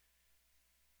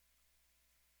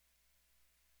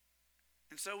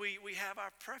 And so we have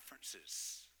our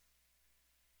preferences.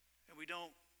 And we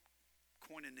don't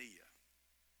koinonia.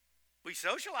 We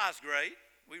socialize great.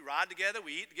 We ride together.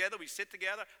 We eat together. We sit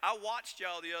together. I watched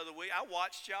y'all the other week. I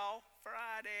watched y'all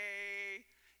Friday.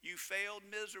 You failed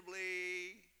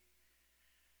miserably.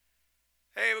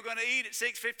 Hey, we're going to eat at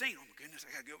 6:15. Oh, my goodness,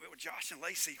 I got to go with Josh and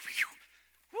Lacey.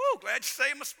 Woo, glad you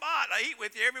saved my spot. I eat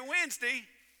with you every Wednesday.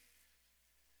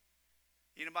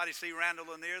 Anybody see Randall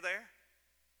Lanier there?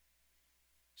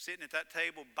 Sitting at that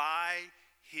table by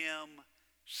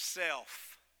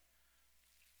himself.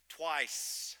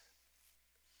 Twice.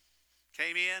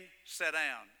 Came in, sat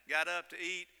down. Got up to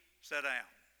eat, sat down.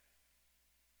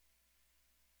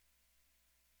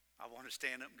 I want to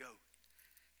stand up and go,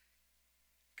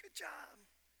 good job.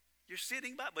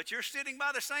 But you're sitting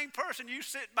by the same person you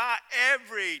sit by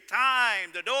every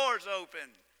time the door's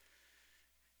open.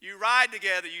 You ride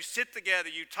together, you sit together,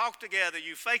 you talk together,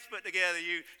 you Facebook together,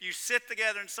 you sit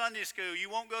together in Sunday school. You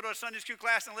won't go to a Sunday school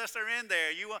class unless they're in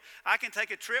there. I can take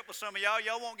a trip with some of y'all.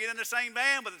 Y'all won't get in the same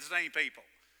van with the same people.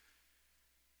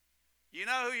 You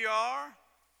know who you are?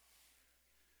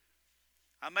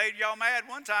 I made y'all mad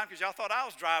one time because y'all thought I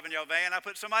was driving your van. I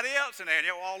put somebody else in there, and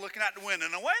y'all all looking out the window.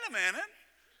 Now, wait a minute.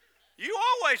 You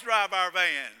always drive our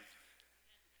van.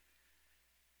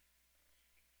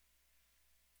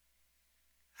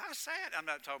 How sad. I'm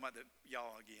not talking about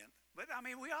y'all again. But, I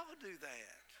mean, we all do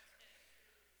that.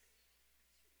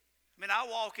 I mean, I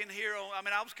walk in here.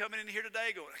 I was coming in here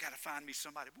today going, I got to find me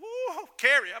somebody. Whoa,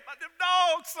 Carrie, how about them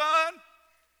dogs, son?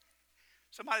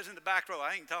 Somebody's in the back row.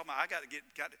 I ain't talking about,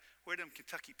 where them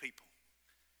Kentucky people,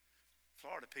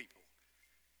 Florida people,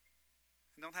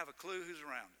 and don't have a clue who's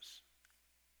around us.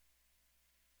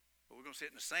 But we're going to sit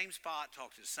in the same spot,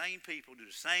 talk to the same people, do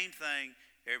the same thing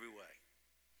every way.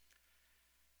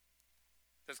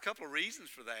 There's a couple of reasons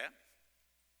for that.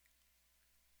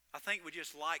 I think we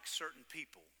just like certain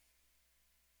people.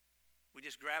 We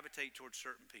just gravitate towards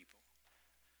certain people.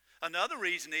 Another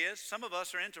reason is some of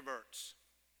us are introverts.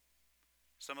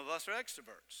 Some of us are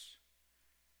extroverts.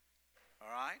 All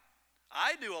right?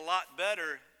 I do a lot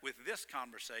better with this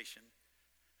conversation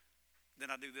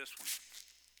than I do this one.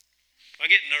 I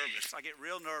get nervous. I get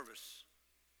real nervous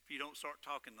if you don't start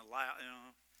talking loud.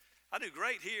 I do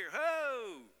great here.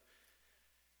 Ho!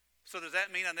 So does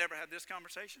that mean I never have this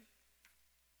conversation?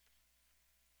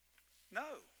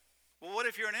 No. Well, what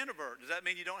if you're an introvert? Does that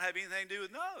mean you don't have anything to do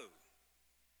with? No.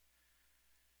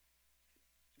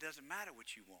 It doesn't matter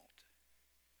what you want.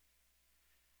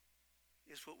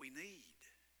 It's what we need.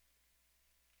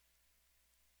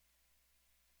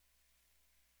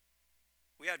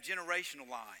 We have generational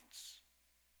lines.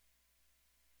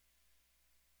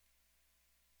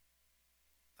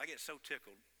 I get so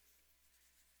tickled.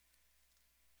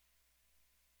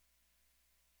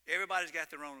 Everybody's got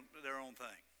their own thing.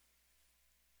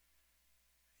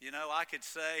 I could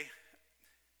say,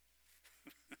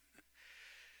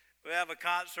 we have a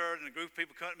concert and a group of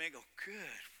people come to me and go, good,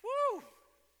 woo!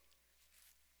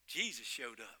 Jesus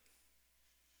showed up.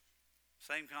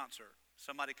 Same concert.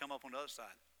 Somebody come up on the other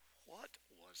side. What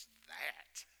was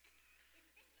that?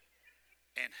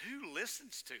 And who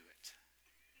listens to it?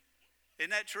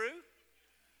 Isn't that true?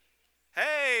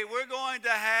 Hey, we're going to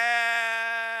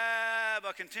have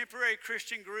a contemporary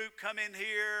Christian group come in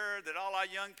here that all our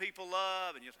young people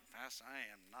love. And you say, Pastor, I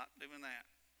am not doing that.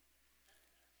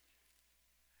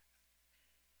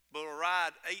 But we'll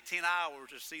ride 18 hours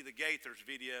to see the Gaithers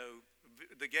video,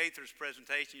 the Gaithers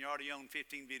presentation. You already own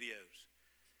 15 videos.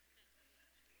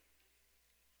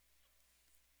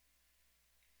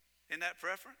 Isn't that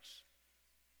preference?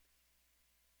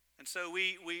 And so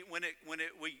we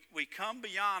come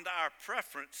beyond our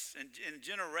preference in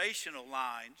generational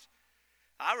lines.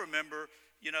 I remember,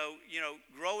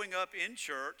 growing up in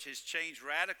church has changed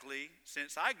radically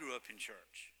since I grew up in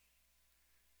church.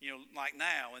 Like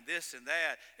now and this and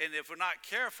that. And if we're not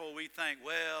careful, we think,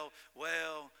 well.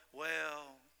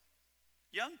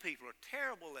 Young people are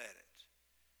terrible at it.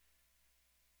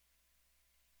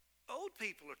 Old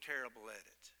people are terrible at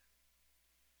it.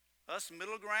 Us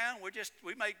middle ground,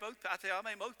 we make both, I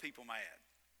make most people mad.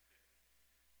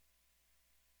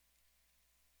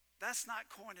 That's not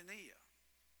koinonia.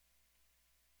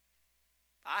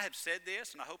 I have said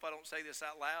this, and I hope I don't say this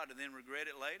out loud and then regret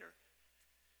it later.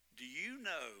 Do you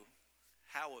know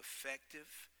how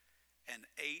effective an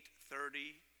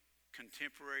 8:30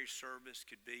 contemporary service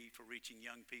could be for reaching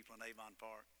young people in Avon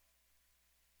Park?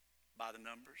 By the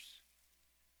numbers.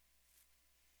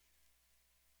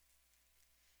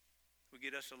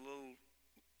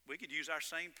 We could use our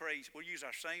same praise. We'll use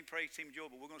our same praise team, Joe,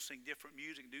 but we're going to sing different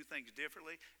music and do things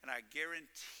differently. And I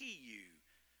guarantee you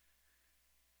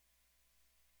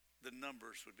the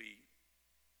numbers would be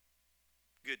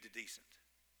good to decent.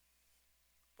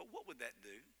 But what would that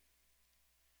do?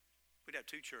 We'd have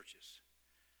two churches.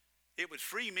 It would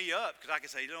free me up because I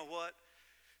could say, you know what?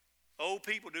 Old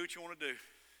people, do what you want to do.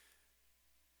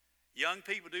 Young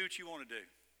people, do what you want to do.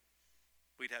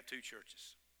 We'd have two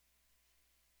churches.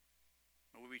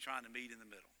 And we'll be trying to meet in the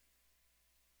middle.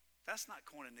 That's not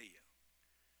koinonia.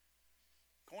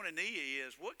 Koinonia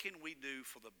is, what can we do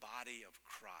for the body of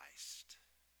Christ?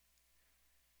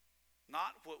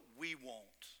 Not what we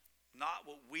want, not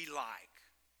what we like,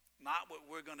 not what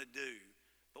we're going to do,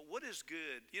 but what is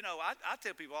good. I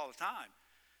tell people all the time,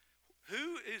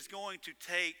 who is going to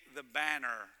take the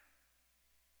banner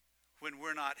when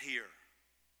we're not here?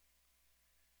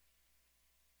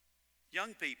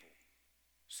 Young people.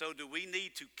 So do we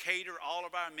need to cater all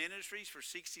of our ministries for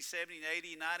 60, 70,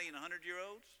 80, 90, and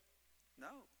 100-year-olds?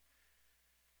 No.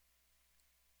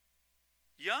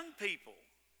 Young people,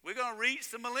 we're going to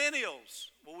reach the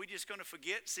millennials. Well, we're just going to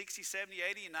forget 60, 70,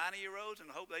 80, and 90-year-olds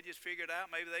and hope they just figure it out?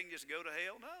 Maybe they can just go to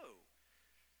hell? No.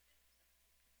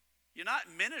 You're not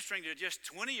ministering to just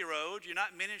 20-year-olds. You're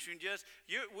not ministering just,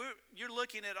 you're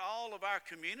looking at all of our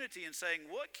community and saying,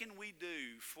 what can we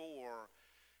do for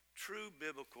true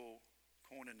biblical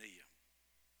koinonia?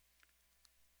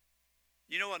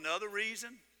 You know another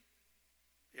reason?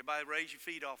 Everybody raise your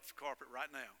feet off the carpet right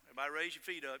now. Everybody raise your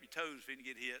feet up. Your toes finna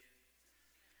get hit.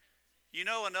 You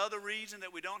know another reason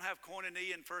that we don't have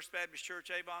koinonia in First Baptist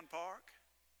Church, Avon Park?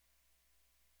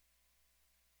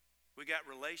 We got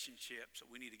relationships that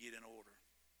we need to get in order.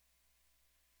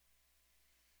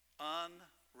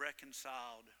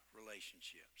 Unreconciled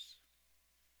relationships.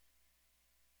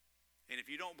 And if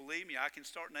you don't believe me, I can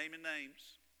start naming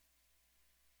names.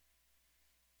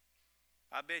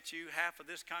 I bet you half of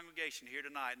this congregation here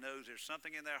tonight knows there's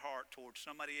something in their heart towards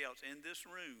somebody else in this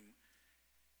room.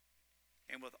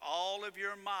 And with all of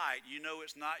your might, you know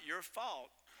it's not your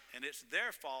fault and it's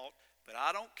their fault, but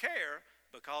I don't care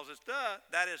because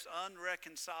that is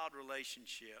unreconciled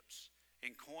relationships.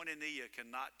 And koinonia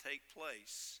cannot take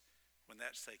place when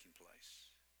that's taking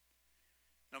place.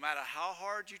 No matter how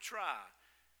hard you try,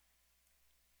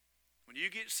 when you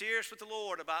get serious with the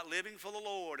Lord about living for the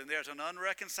Lord and there's an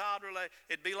unreconciled relationship,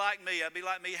 it'd be like me. It'd be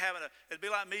like me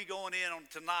going in on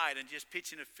tonight and just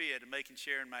pitching a fit and making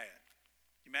Sharon mad.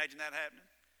 You imagine that happening?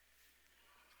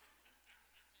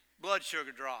 Blood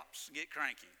sugar drops, get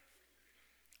cranky.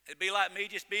 It'd be like me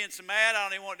just being so mad, I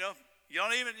don't even want to. You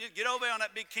don't even get over there on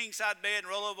that big king side bed and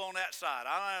roll over on that side.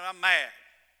 I'm mad.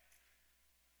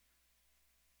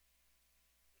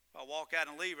 If I walk out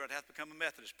and leave her, I'd have to become a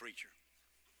Methodist preacher.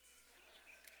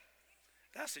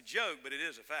 That's a joke, but it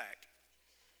is a fact.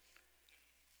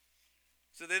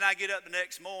 So then I get up the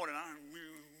next morning.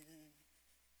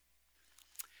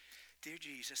 Dear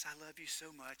Jesus, I love you so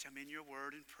much. I'm in your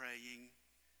word and praying.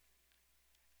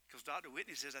 Because Dr.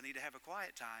 Whitney says I need to have a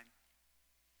quiet time.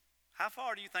 How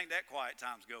far do you think that quiet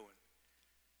time's going?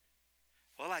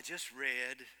 Well, I just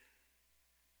read.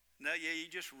 No, yeah, you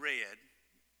just read.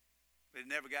 But it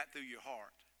never got through your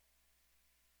heart.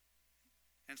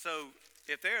 And so,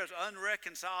 if there's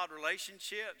unreconciled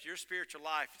relationships, your spiritual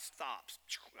life stops.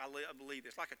 I believe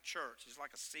it's like a church. It's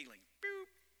like a ceiling. Boop,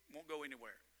 won't go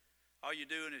anywhere. All you're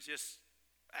doing is just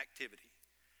activity.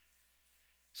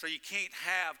 So you can't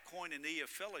have koinonia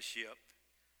fellowship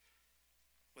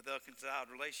with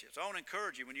unreconciled relationships. I want to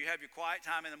encourage you when you have your quiet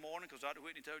time in the morning, because Dr.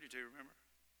 Whitney told you to, remember?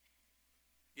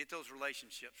 Get those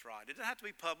relationships right. It doesn't have to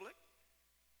be public,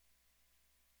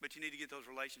 but you need to get those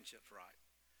relationships right.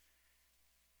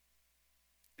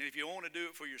 And if you want to do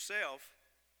it for yourself,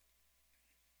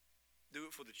 do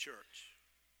it for the church.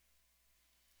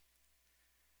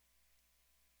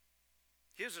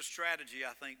 Here's a strategy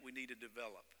I think we need to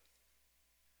develop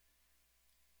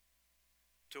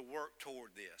to work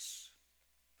toward this,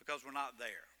 because we're not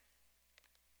there.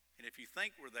 And if you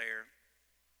think we're there,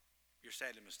 you're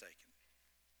sadly mistaken.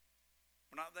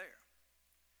 We're not there.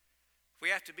 We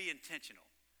have to be intentional.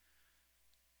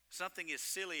 Something as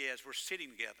silly as we're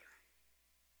sitting together.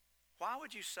 Why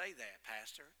would you say that,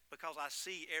 Pastor? Because I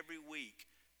see every week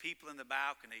people in the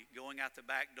balcony going out the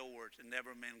back doors and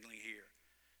never mingling here.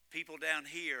 People down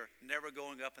here never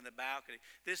going up in the balcony.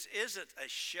 This isn't a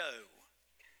show.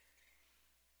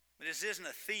 This isn't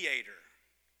a theater.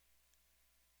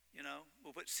 You know,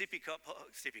 we'll put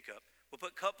We'll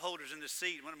put cup holders in the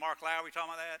seat. When Mark Lowry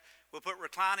talking about that, we'll put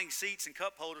reclining seats and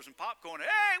cup holders and popcorn.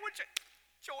 Hey,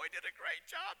 Joy did a great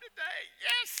job today.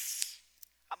 Yes.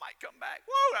 I might come back.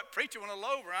 Whoa, that preacher went a little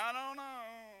over. I don't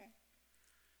know.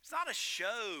 It's not a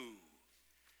show.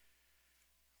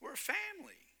 We're a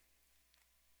family.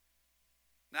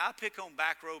 Now, I pick on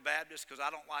back row Baptists because I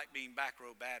don't like being back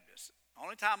row Baptist. The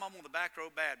only time I'm on the back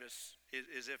row Baptist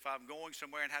is if I'm going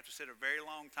somewhere and have to sit a very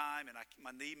long time and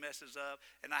my knee messes up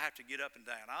and I have to get up and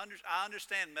down. I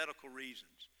understand medical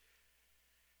reasons.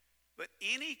 But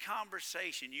any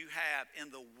conversation you have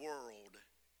in the world,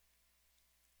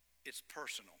 it's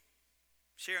personal.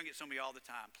 Sharon gets on me all the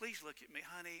time. Please look at me,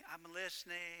 honey. I'm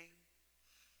listening.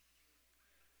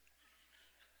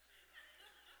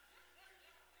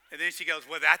 And then she goes,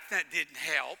 well, that didn't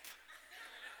help.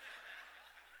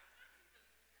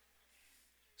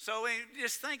 So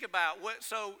just think about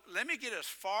so let me get as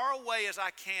far away as I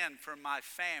can from my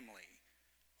family.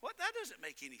 That doesn't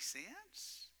make any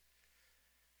sense.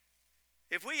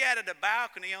 If we added a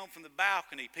balcony on from the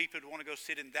balcony, people would want to go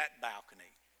sit in that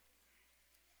balcony.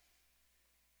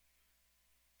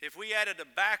 If we added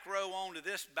a back row onto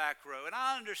this back row, and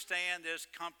I understand there's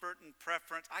comfort and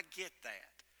preference, I get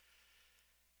that.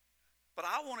 But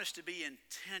I want us to be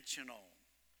intentional.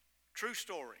 True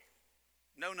story,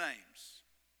 no names.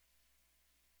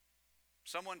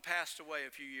 Someone passed away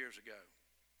a few years ago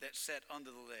that sat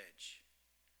under the ledge.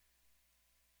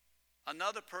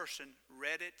 Another person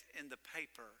read it in the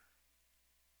paper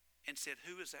and said,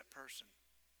 "Who is that person?"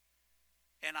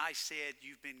 And I said,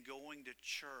 "You've been going to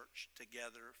church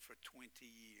together for 20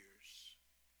 years.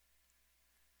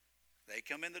 They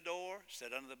come in the door,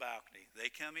 sit under the balcony. They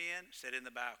come in, sit in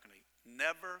the balcony.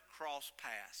 Never cross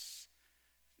paths.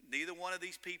 Neither one of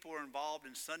these people are involved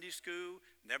in Sunday school,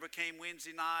 never came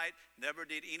Wednesday night, never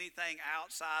did anything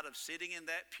outside of sitting in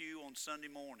that pew on Sunday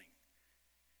morning,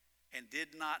 and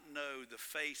did not know the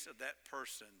face of that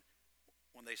person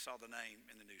when they saw the name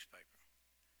in the newspaper."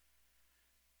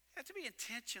 You have to be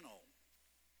intentional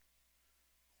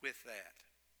with that.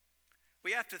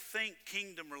 We have to think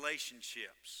kingdom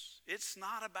relationships. It's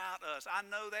not about us. I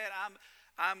know that.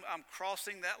 I'm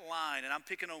crossing that line, and I'm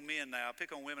picking on men now. I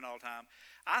pick on women all the time.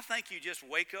 I think you just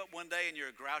wake up one day and you're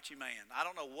a grouchy man. I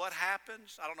don't know what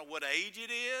happens. I don't know what age it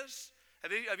is.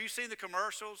 Have you seen the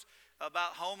commercials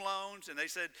about home loans? And they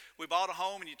said, "We bought a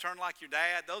home and you turn like your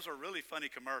dad." Those are really funny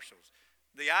commercials.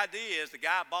 The idea is the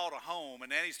guy bought a home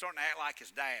and then he's starting to act like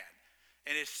his dad.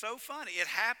 And it's so funny. It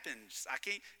happens. I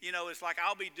can't, it's like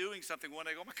I'll be doing something one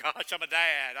day. Oh my gosh, I'm a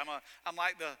dad. I'm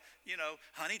like the,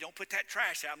 "Honey, don't put that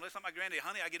trash out." I'm like my granddad,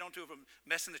 "Honey, I get onto it from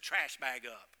messing the trash bag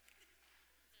up."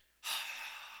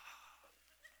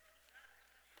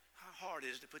 How hard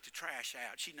is it to put the trash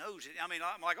out? She knows it. I'm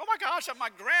like, "Oh my gosh, I'm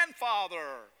my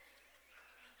grandfather."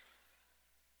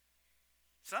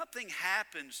 Something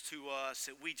happens to us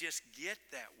that we just get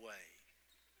that way.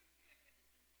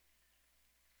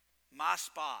 My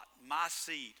spot, my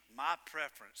seat, my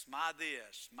preference, my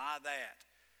this, my that.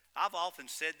 I've often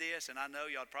said this, and I know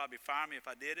y'all would probably fire me if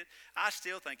I did it. I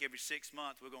still think every 6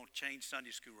 months we're going to change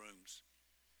Sunday school rooms.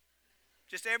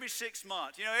 Just every 6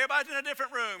 months. Everybody's in a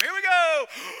different room. Here we go.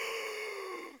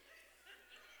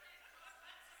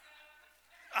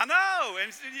 I know.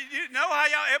 And you know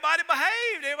how everybody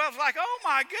behaved. Everybody was like, "Oh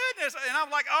my goodness." And I'm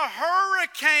like, a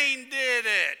hurricane did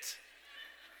it.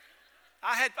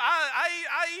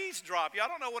 I eavesdrop. Y'all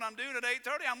don't know what I'm doing at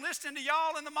 8:30. I'm listening to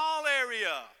y'all in the mall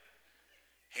area.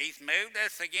 "He's moved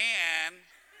us again."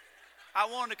 I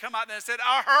wanted to come out there and said,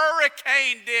 a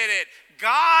hurricane did it.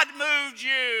 God moved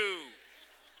you.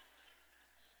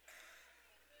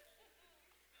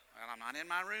 Well, I'm not in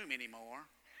my room anymore.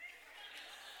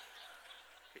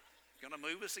 Going to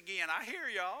move us again. I hear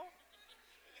y'all.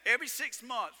 Every 6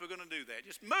 months we're going to do that.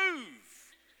 Just move.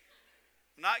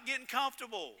 I'm not getting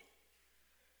comfortable.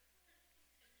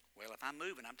 Well, if I'm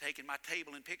moving, I'm taking my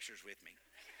table and pictures with me.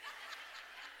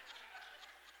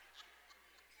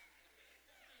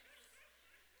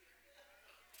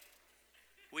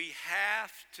 We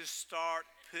have to start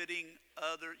putting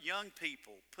young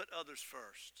people, put others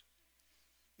first.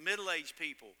 Middle-aged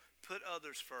people, put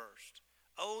others first.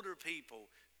 Older people,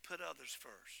 put others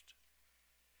first.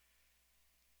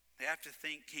 They have to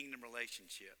think kingdom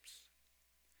relationships.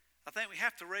 I think we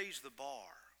have to raise the bar.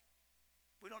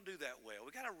 We don't do that well.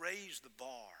 We got to raise the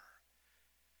bar.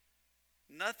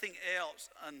 Nothing else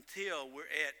until we're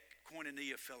at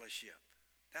Koinonia Fellowship.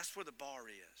 That's where the bar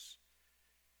is.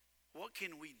 What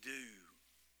can we do?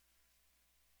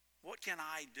 What can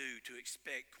I do to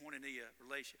expect Koinonia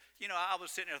relationship? I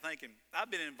was sitting there thinking,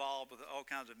 I've been involved with all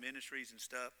kinds of ministries and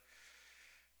stuff.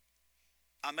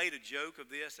 I made a joke of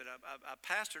this, that I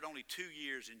pastored only 2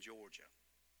 years in Georgia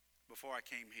before I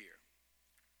came here.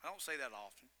 I don't say that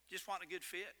often. Just wasn't a good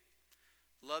fit.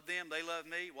 Love them, they love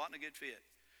me, wasn't a good fit.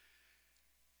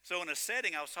 So in a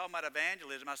setting, I was talking about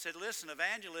evangelism. I said, listen,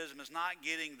 evangelism is not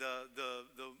getting the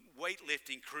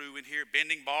weightlifting crew in here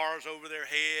bending bars over their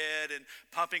head and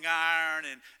pumping iron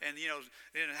and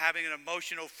having an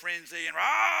emotional frenzy and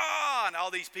all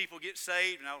these people get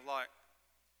saved. And I was like,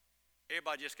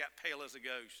 everybody just got pale as a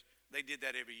ghost. They did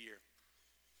that every year.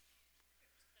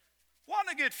 Wasn't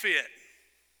a good fit.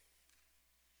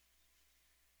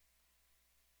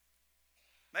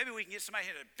 Maybe we can get somebody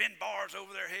here to bend bars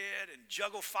over their head and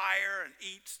juggle fire and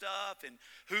eat stuff and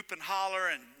hoop and holler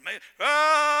and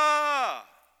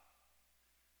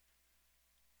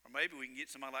Or maybe we can get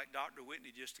somebody like Dr.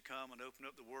 Whitney just to come and open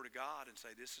up the Word of God and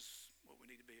say, this is what we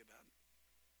need to be about.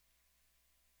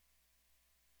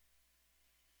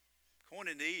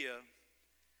 Koinonia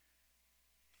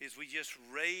is we just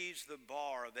raise the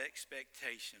bar of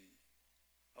expectation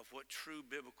of what true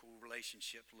biblical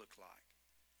relationships look like.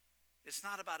 It's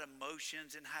not about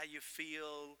emotions and how you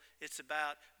feel. It's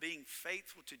about being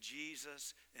faithful to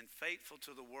Jesus and faithful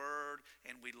to the Word,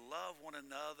 and we love one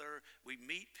another. We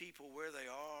meet people where they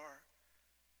are.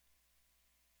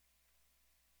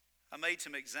 I made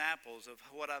some examples of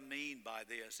what I mean by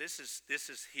this. This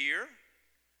is here.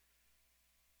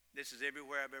 This is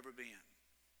everywhere I've ever been.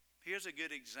 Here's a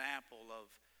good example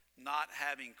not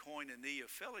having koinonia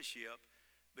fellowship,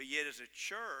 but yet as a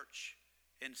church,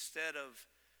 instead of,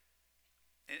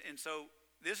 and so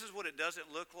this is what it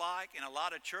doesn't look like. In a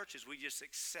lot of churches, we just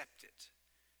accept it,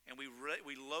 and we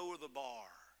lower the bar.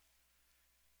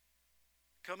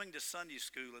 Coming to Sunday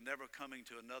school and never coming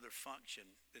to another function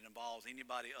that involves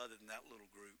anybody other than that little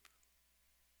group.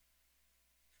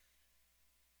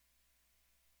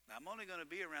 Now, I'm only going to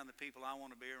be around the people I want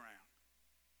to be around.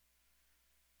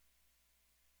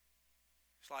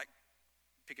 It's like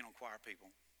picking on choir people.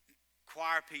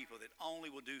 Choir people that only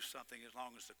will do something as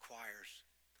long as the choir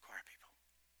people.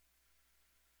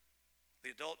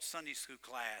 The adult Sunday school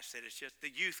class that is just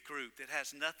the youth group that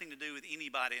has nothing to do with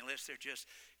anybody unless they're just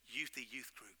youth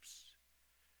groups.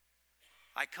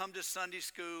 I come to Sunday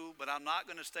school, but I'm not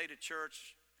going to stay to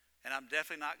church, and I'm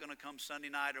definitely not going to come Sunday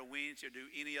night or Wednesday or do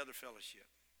any other fellowship.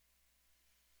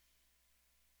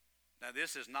 Now,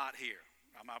 this is not here.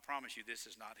 I promise you this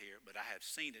is not here, but I have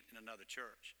seen it in another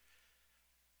church.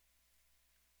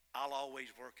 I'll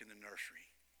always work in the nursery,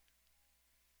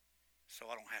 so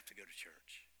I don't have to go to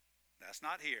church. That's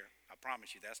not here. I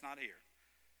promise you that's not here,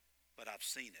 but I've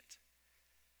seen it.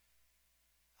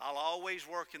 I'll always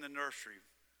work in the nursery,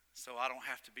 so I don't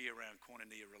have to be around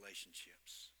koinonia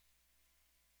relationships.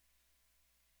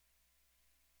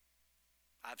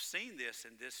 I've seen this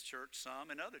in this church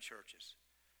some, and other churches.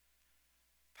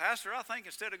 Pastor, I think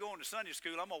instead of going to Sunday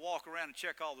school, I'm going to walk around and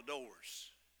check all the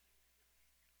doors.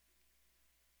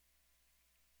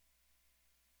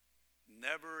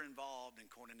 Never involved in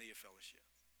koinonia fellowship.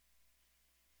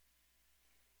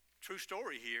 True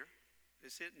story here.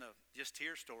 This isn't a just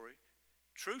here story.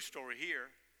 True story here.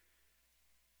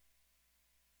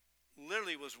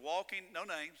 Literally was walking, no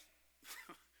names,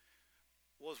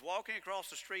 was walking across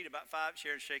the street about 5,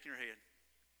 shaking her head.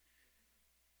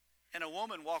 And a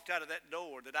woman walked out of that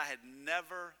door that I had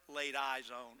never laid eyes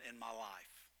on in my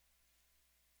life.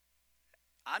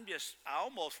 I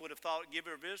almost would have thought, give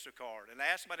her a visitor card. And I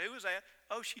asked somebody, who was that?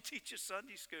 Oh, she teaches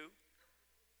Sunday school.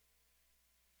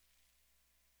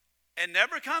 And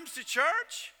never comes to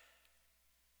church?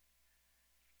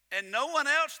 And no one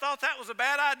else thought that was a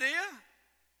bad idea?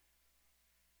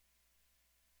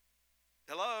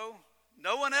 Hello?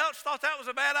 No one else thought that was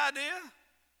a bad idea?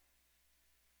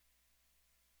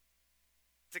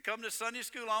 To come to Sunday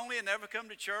school only and never come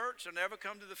to church or never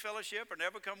come to the fellowship or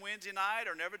never come Wednesday night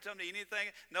or never come to anything?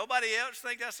 Nobody else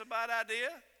think that's a bad idea?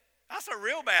 That's a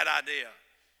real bad idea.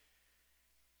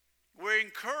 We're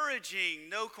encouraging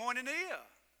no koinonia.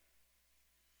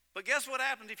 But guess what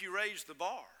happens if you raise the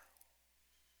bar?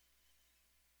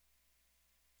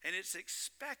 And it's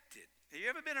expected. Have you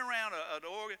ever been around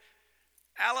an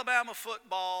Alabama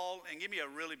football, and give me a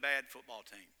really bad football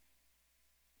team?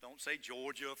 Don't say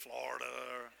Georgia, Florida,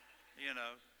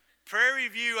 Prairie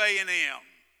View A&M.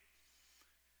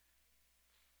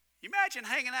 You imagine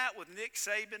hanging out with Nick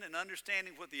Saban and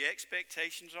understanding what the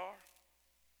expectations are?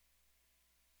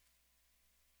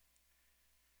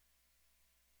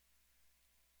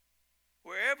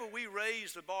 Wherever we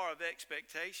raise the bar of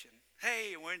expectation,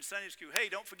 hey, we're in Sunday school. Hey,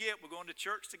 don't forget, we're going to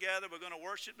church together. We're going to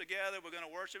worship together. We're going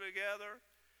to worship together.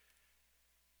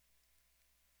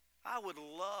 I would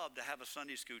love to have a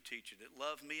Sunday school teacher that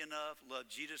loved me enough, loved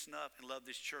Jesus enough, and loved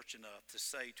this church enough to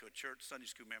say to a church Sunday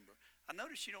school member, I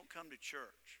notice you don't come to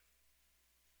church.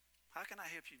 How can I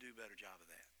help you do a better job of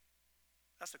that?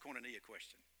 That's the koinonia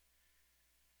question.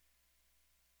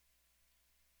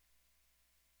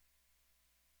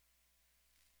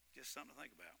 Just something to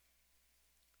think about.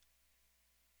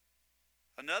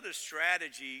 Another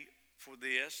strategy for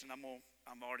this, and I'm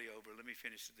already over. Let me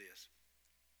finish this.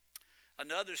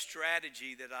 Another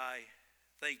strategy that I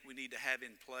think we need to have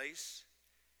in place,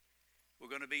 we're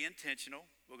going to be intentional.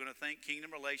 We're going to think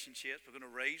kingdom relationships. We're going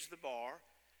to raise the bar.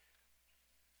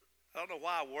 I don't know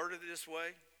why I worded it this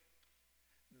way.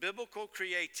 Biblical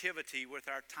creativity with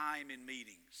our time in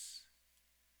meetings.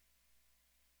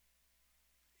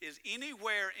 Is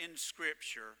anywhere in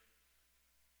Scripture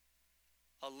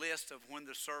a list of when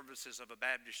the services of a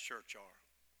Baptist church are?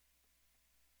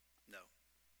 No.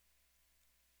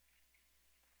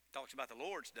 Talks about the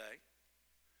Lord's Day.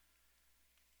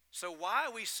 So why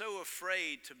are we so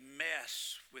afraid to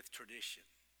mess with tradition?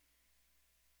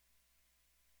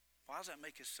 Why does that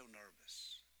make us so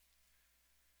nervous?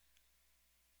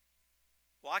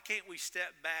 Why can't we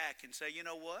step back and say, you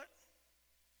know what?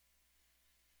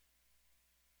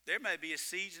 There may be a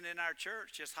season in our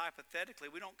church, just hypothetically,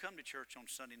 we don't come to church on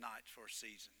Sunday nights for a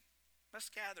season. Let's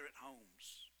gather at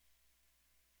homes.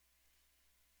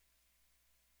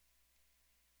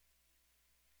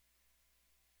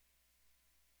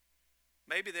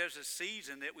 Maybe there's a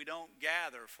season that we don't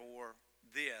gather for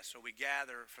this, or we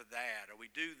gather for that, or we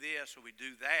do this, or we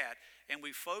do that, and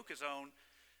we focus on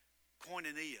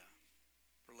koinonia,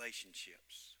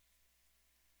 relationships.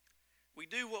 We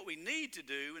do what we need to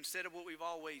do instead of what we've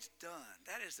always done.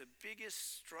 That is the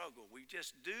biggest struggle. We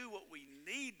just do what we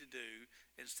need to do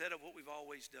instead of what we've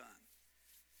always done.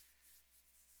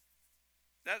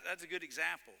 That's a good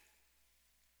example.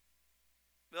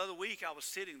 The other week I was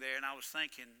sitting there and I was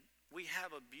thinking, we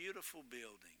have a beautiful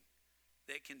building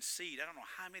that can seat, I don't know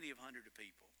how many of hundreds of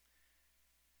people.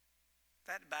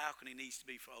 That balcony needs to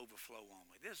be for overflow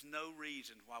only. There's no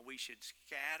reason why we should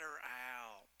scatter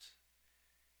out.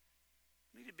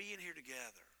 We need to be in here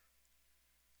together.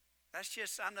 That's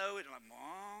just, I know it, like,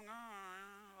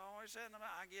 I've always said,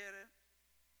 I get it.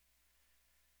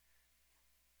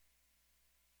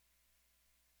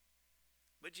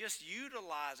 But just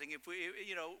utilizing, if we,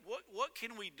 what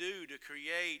can we do to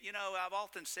create, I've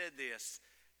often said this,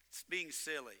 it's being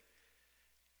silly.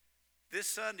 This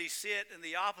Sunday, sit in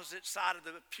the opposite side of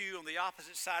the pew, on the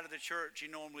opposite side of the church you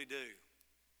normally do.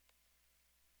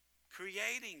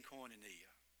 Creating koinonia.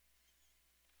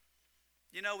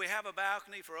 We have a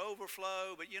balcony for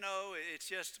overflow, but it's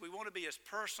just, we want to be as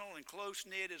personal and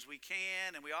close-knit as we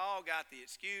can, and we all got the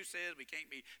excuses. We can't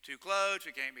be too close,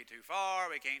 we can't be too far,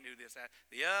 we can't do this, that,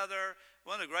 the other.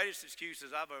 One of the greatest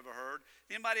excuses I've ever heard.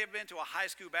 Anybody ever been to a high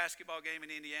school basketball game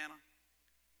in Indiana?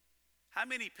 How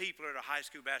many people are at a high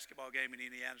school basketball game in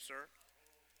Indiana, sir?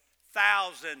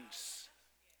 Thousands.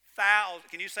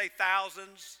 Can you say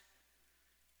thousands?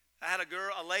 I had a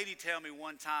lady tell me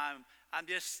one time, I'm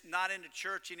just not into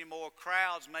church anymore.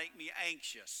 Crowds make me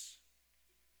anxious.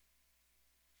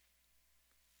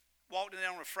 Walked in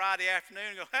there on a Friday afternoon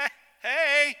and go,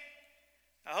 hey,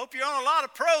 I hope you're on a lot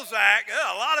of Prozac. There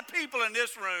are a lot of people in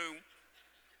this room.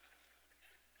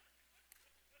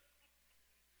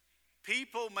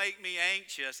 People make me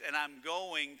anxious, and I'm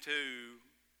going to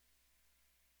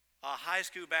a high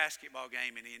school basketball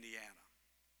game in Indiana.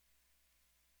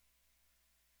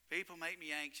 People make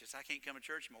me anxious. I can't come to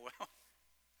church anymore. Well,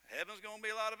 heaven's going to be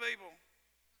a lot of people.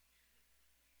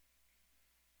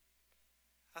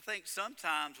 I think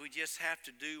sometimes we just have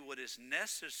to do what is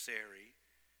necessary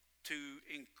to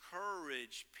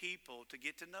encourage people to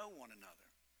get to know one another.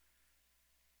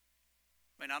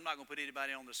 I mean, I'm not going to put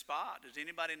anybody on the spot. Does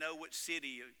anybody know what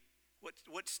city,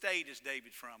 what state is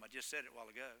David from? I just said it a while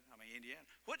ago. I mean, Indiana.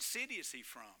 What city is he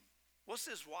from? What's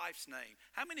his wife's name?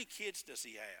 How many kids does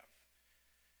he have?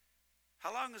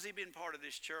 How long has he been part of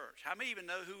this church? How many even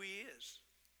know who he is?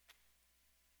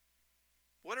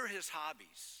 What are his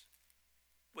hobbies?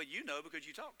 Well, you know because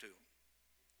you talk to him.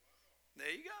 There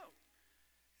you go.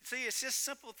 See, it's just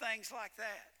simple things like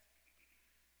that.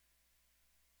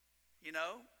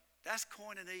 That's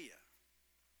koinonia.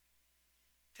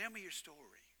 Tell me your story.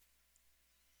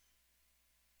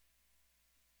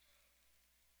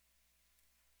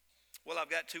 Well, I've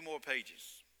got 2 more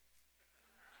pages.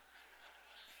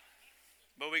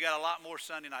 But we got a lot more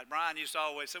Sunday night. Brian used to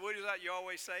always say, what is that you're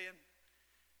always saying?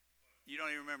 You don't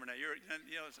even remember now.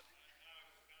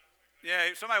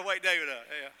 Yeah, somebody wake David up.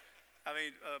 Yeah.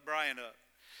 Brian up.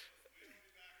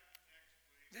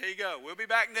 There you go. We'll be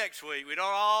back next week. We don't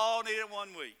all need it one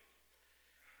week.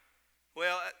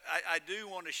 Well, I do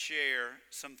want to share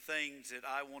some things that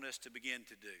I want us to begin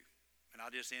to do. And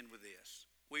I'll just end with this.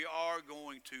 We are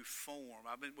going to form.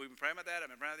 We've been praying about that. I've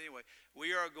been praying about it anyway.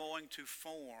 We are going to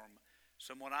form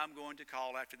some what I'm going to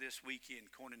call after this weekend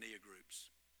koinonia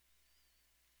groups.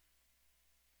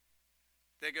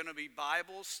 They're going to be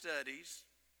Bible studies,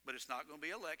 but it's not going to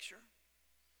be a lecture.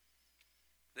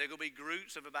 They're going to be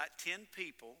groups of about 10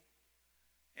 people,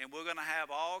 and we're going to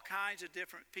have all kinds of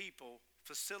different people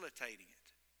facilitating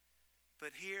it.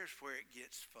 But here's where it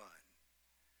gets fun.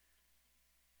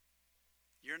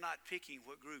 You're not picking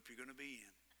what group you're going to be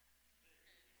in.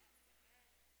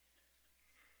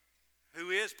 Who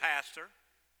is pastor?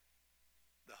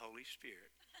 The Holy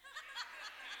Spirit.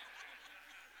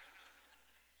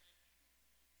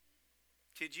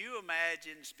 Could you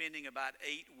imagine spending about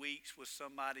 8 weeks with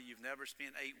somebody you've never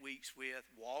spent 8 weeks with,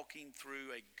 walking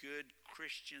through a good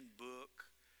Christian book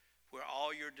where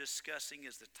all you're discussing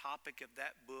is the topic of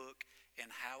that book and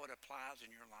how it applies in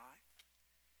your life?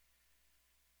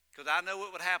 Because I know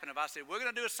what would happen if I said, we're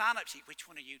going to do a sign-up sheet. Which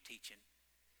one are you teaching?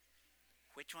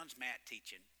 Which one's Matt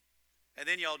teaching? And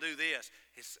then y'all do this.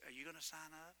 Are you going to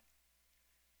sign up?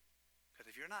 Because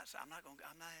if you're not, I'm not.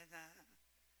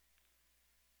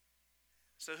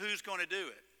 So who's going to do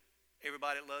it?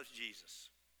 Everybody that loves Jesus.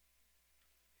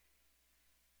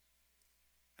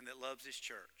 And that loves this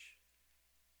church.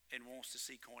 And wants to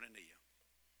see koinonia.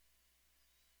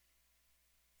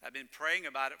 I've been praying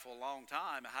about it for a long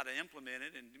time, how to implement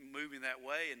it and moving that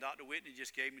way, and Dr. Whitney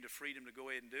just gave me the freedom to go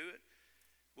ahead and do it.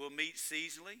 We'll meet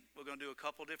seasonally. We're going to do a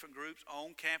couple different groups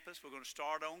on campus. We're going to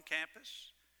start on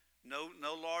campus. No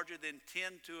larger than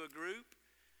 10 to a group.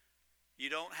 You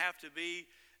don't have to be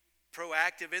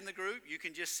proactive in the group. You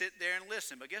can just sit there and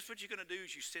listen. But guess what you're going to do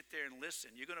is you sit there and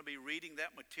listen. You're going to be reading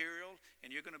that material,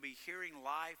 and you're going to be hearing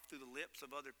life through the lips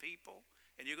of other people,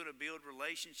 and you're going to build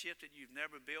relationships that you've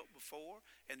never built before,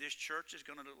 and this church is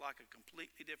going to look like a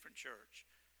completely different church,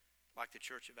 like the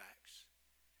Church of Acts.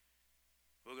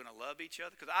 We're going to love each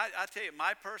other. Because I tell you,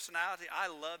 my personality, I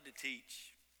love to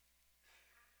teach.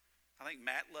 I think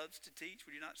Matt loves to teach.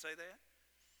 Would you not say that?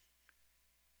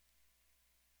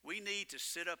 We need to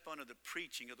sit up under the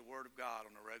preaching of the Word of God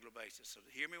on a regular basis. So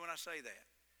hear me when I say that.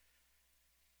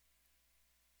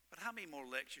 But how many more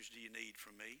lectures do you need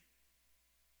from me?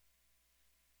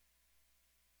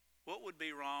 What would be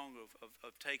wrong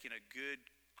of taking a good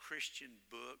Christian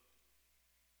book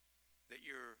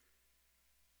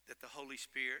that the Holy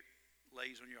Spirit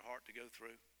lays on your heart to go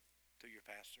through your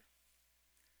pastor?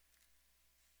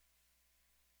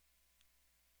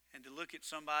 And to look at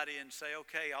somebody and say,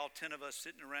 okay, all 10 of us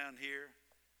sitting around here,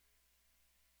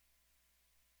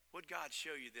 what did God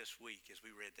show you this week as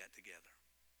we read that together?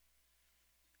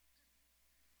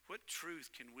 What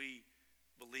truth can we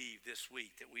believe this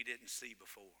week that we didn't see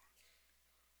before?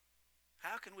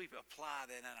 How can we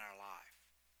apply that in our life?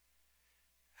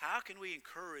 How can we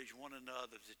encourage one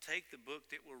another to take the book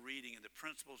that we're reading and the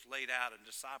principles laid out in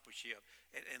discipleship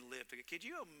and live together? Could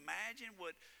you imagine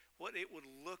what it would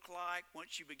look like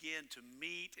once you begin to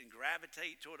meet and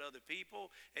gravitate toward other people?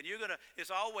 And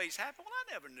it's always happened. Well,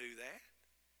 I never knew that.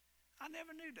 I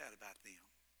never knew that about them.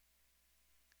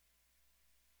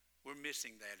 We're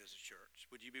missing that as a church.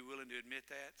 Would you be willing to admit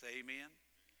that? Say amen.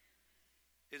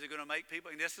 Is it going to make people,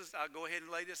 and I'll go ahead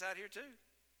and lay this out here too.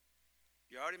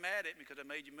 You're already mad at me because I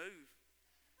made you move.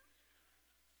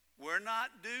 We're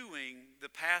not doing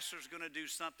the pastor's going to do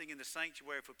something in the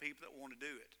sanctuary for people that want to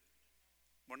do it.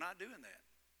 We're not doing that.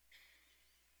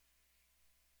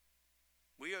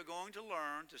 We are going to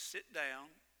learn to sit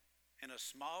down in a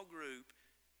small group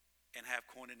and have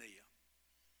koinonia,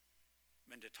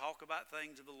 and to talk about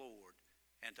things of the Lord,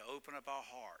 and to open up our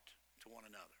heart to one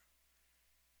another.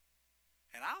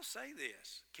 And I'll say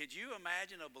this, could you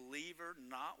imagine a believer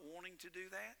not wanting to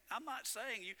do that? I'm not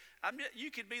saying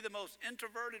you could be the most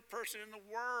introverted person in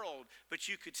the world, but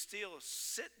you could still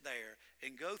sit there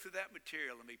and go through that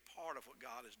material and be part of what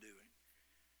God is doing.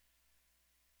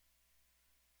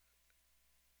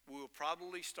 We'll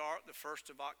probably start the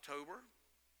 1st of October.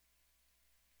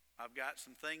 I've got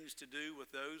some things to do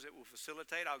with those that will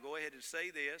facilitate. I'll go ahead and say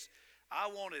this.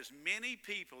 I want as many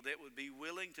people that would be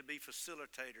willing to be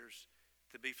facilitators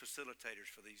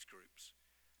for these groups.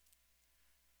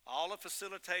 All a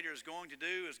facilitator is going to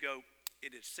do is go,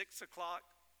 it is 6 o'clock,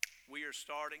 we are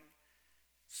starting.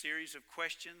 Series of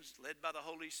questions led by the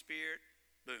Holy Spirit,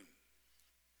 boom.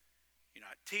 You're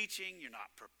not teaching, you're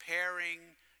not preparing,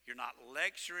 you're not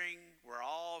lecturing.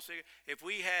 If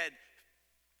we had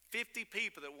 50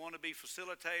 people that want to be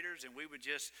facilitators and we would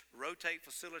just rotate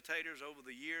facilitators over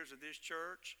the years of this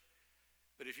church.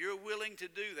 But if you're willing to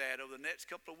do that over the next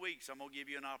couple of weeks, I'm going to give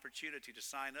you an opportunity to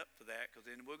sign up for that, because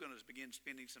then we're going to begin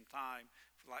spending some time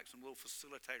for like some little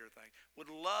facilitator thing. Would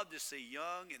love to see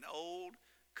young and old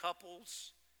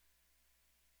couples.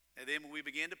 And then when we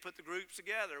begin to put the groups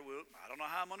together, I don't know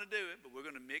how I'm going to do it, but we're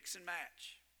going to mix and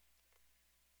match.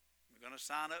 We're going to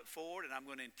sign up for it, and I'm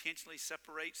going to intentionally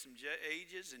separate some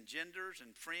ages and genders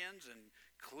and friends and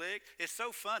click. It's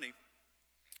so funny.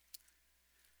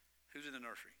 Who's in the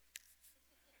nursery?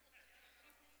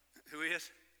 Who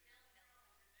is?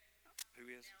 Who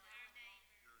is?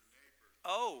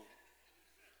 Oh,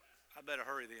 I better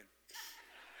hurry then.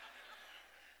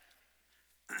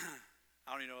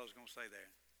 I don't even know what I was going to say there.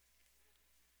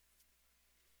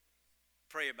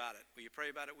 Pray about it. Will you pray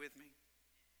about it with me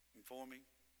and for me?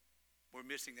 We're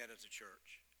missing that as a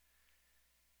church.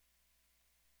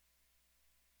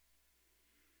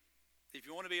 If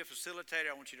you want to be a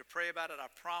facilitator, I want you to pray about it. I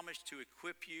promise to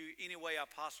equip you any way I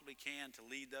possibly can to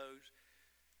lead those.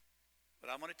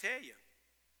 But I'm going to tell you,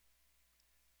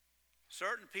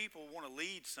 certain people want to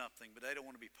lead something, but they don't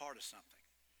want to be part of something.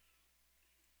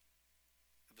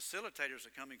 The facilitators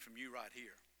are coming from you right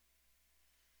here,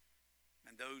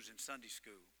 and those in Sunday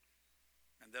school,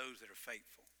 and those that are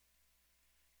faithful.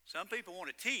 Some people want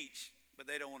to teach, but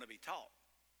they don't want to be taught.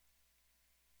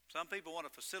 Some people want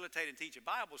to facilitate and teach a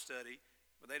Bible study,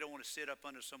 but they don't want to sit up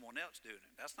under someone else doing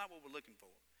it. That's not what we're looking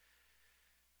for.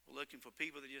 We're looking for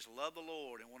people that just love the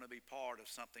Lord and want to be part of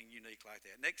something unique like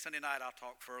that. Next Sunday night, I'll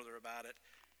talk further about it,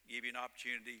 give you an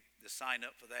opportunity to sign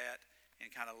up for that and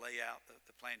kind of lay out the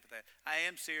plan for that. I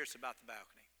am serious about the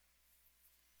balcony.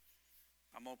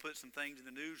 I'm going to put some things in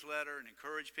the newsletter and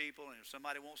encourage people, and if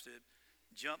somebody wants to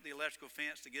jump the electrical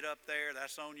fence to get up there,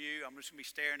 that's on you. I'm just going to be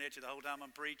staring at you the whole time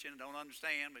I'm preaching. Don't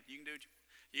understand, but you can do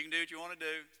what you want to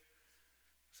do.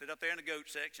 Sit up there in the goat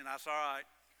section. That's all right.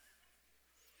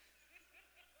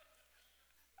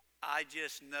 I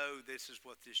just know this is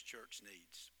what this church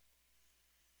needs.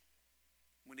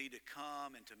 We need to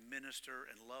come and to minister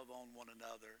and love on one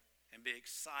another and be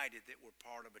excited that we're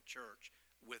part of a church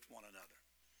with one another.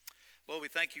 Lord, we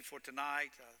thank you for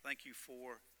tonight. Thank you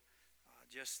for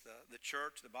just the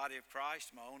church, the body of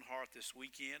Christ, my own heart this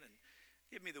weekend, and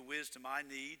give me the wisdom I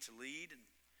need to lead and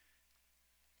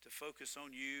to focus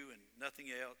on you and nothing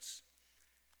else.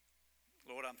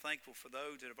 Lord, I'm thankful for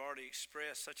those that have already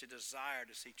expressed such a desire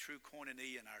to see true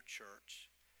koinonia in our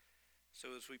church.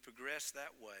 So as we progress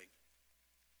that way,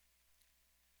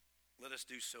 let us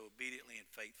do so obediently and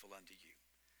faithful unto you.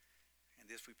 And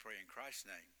this we pray in Christ's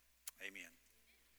name. Amen.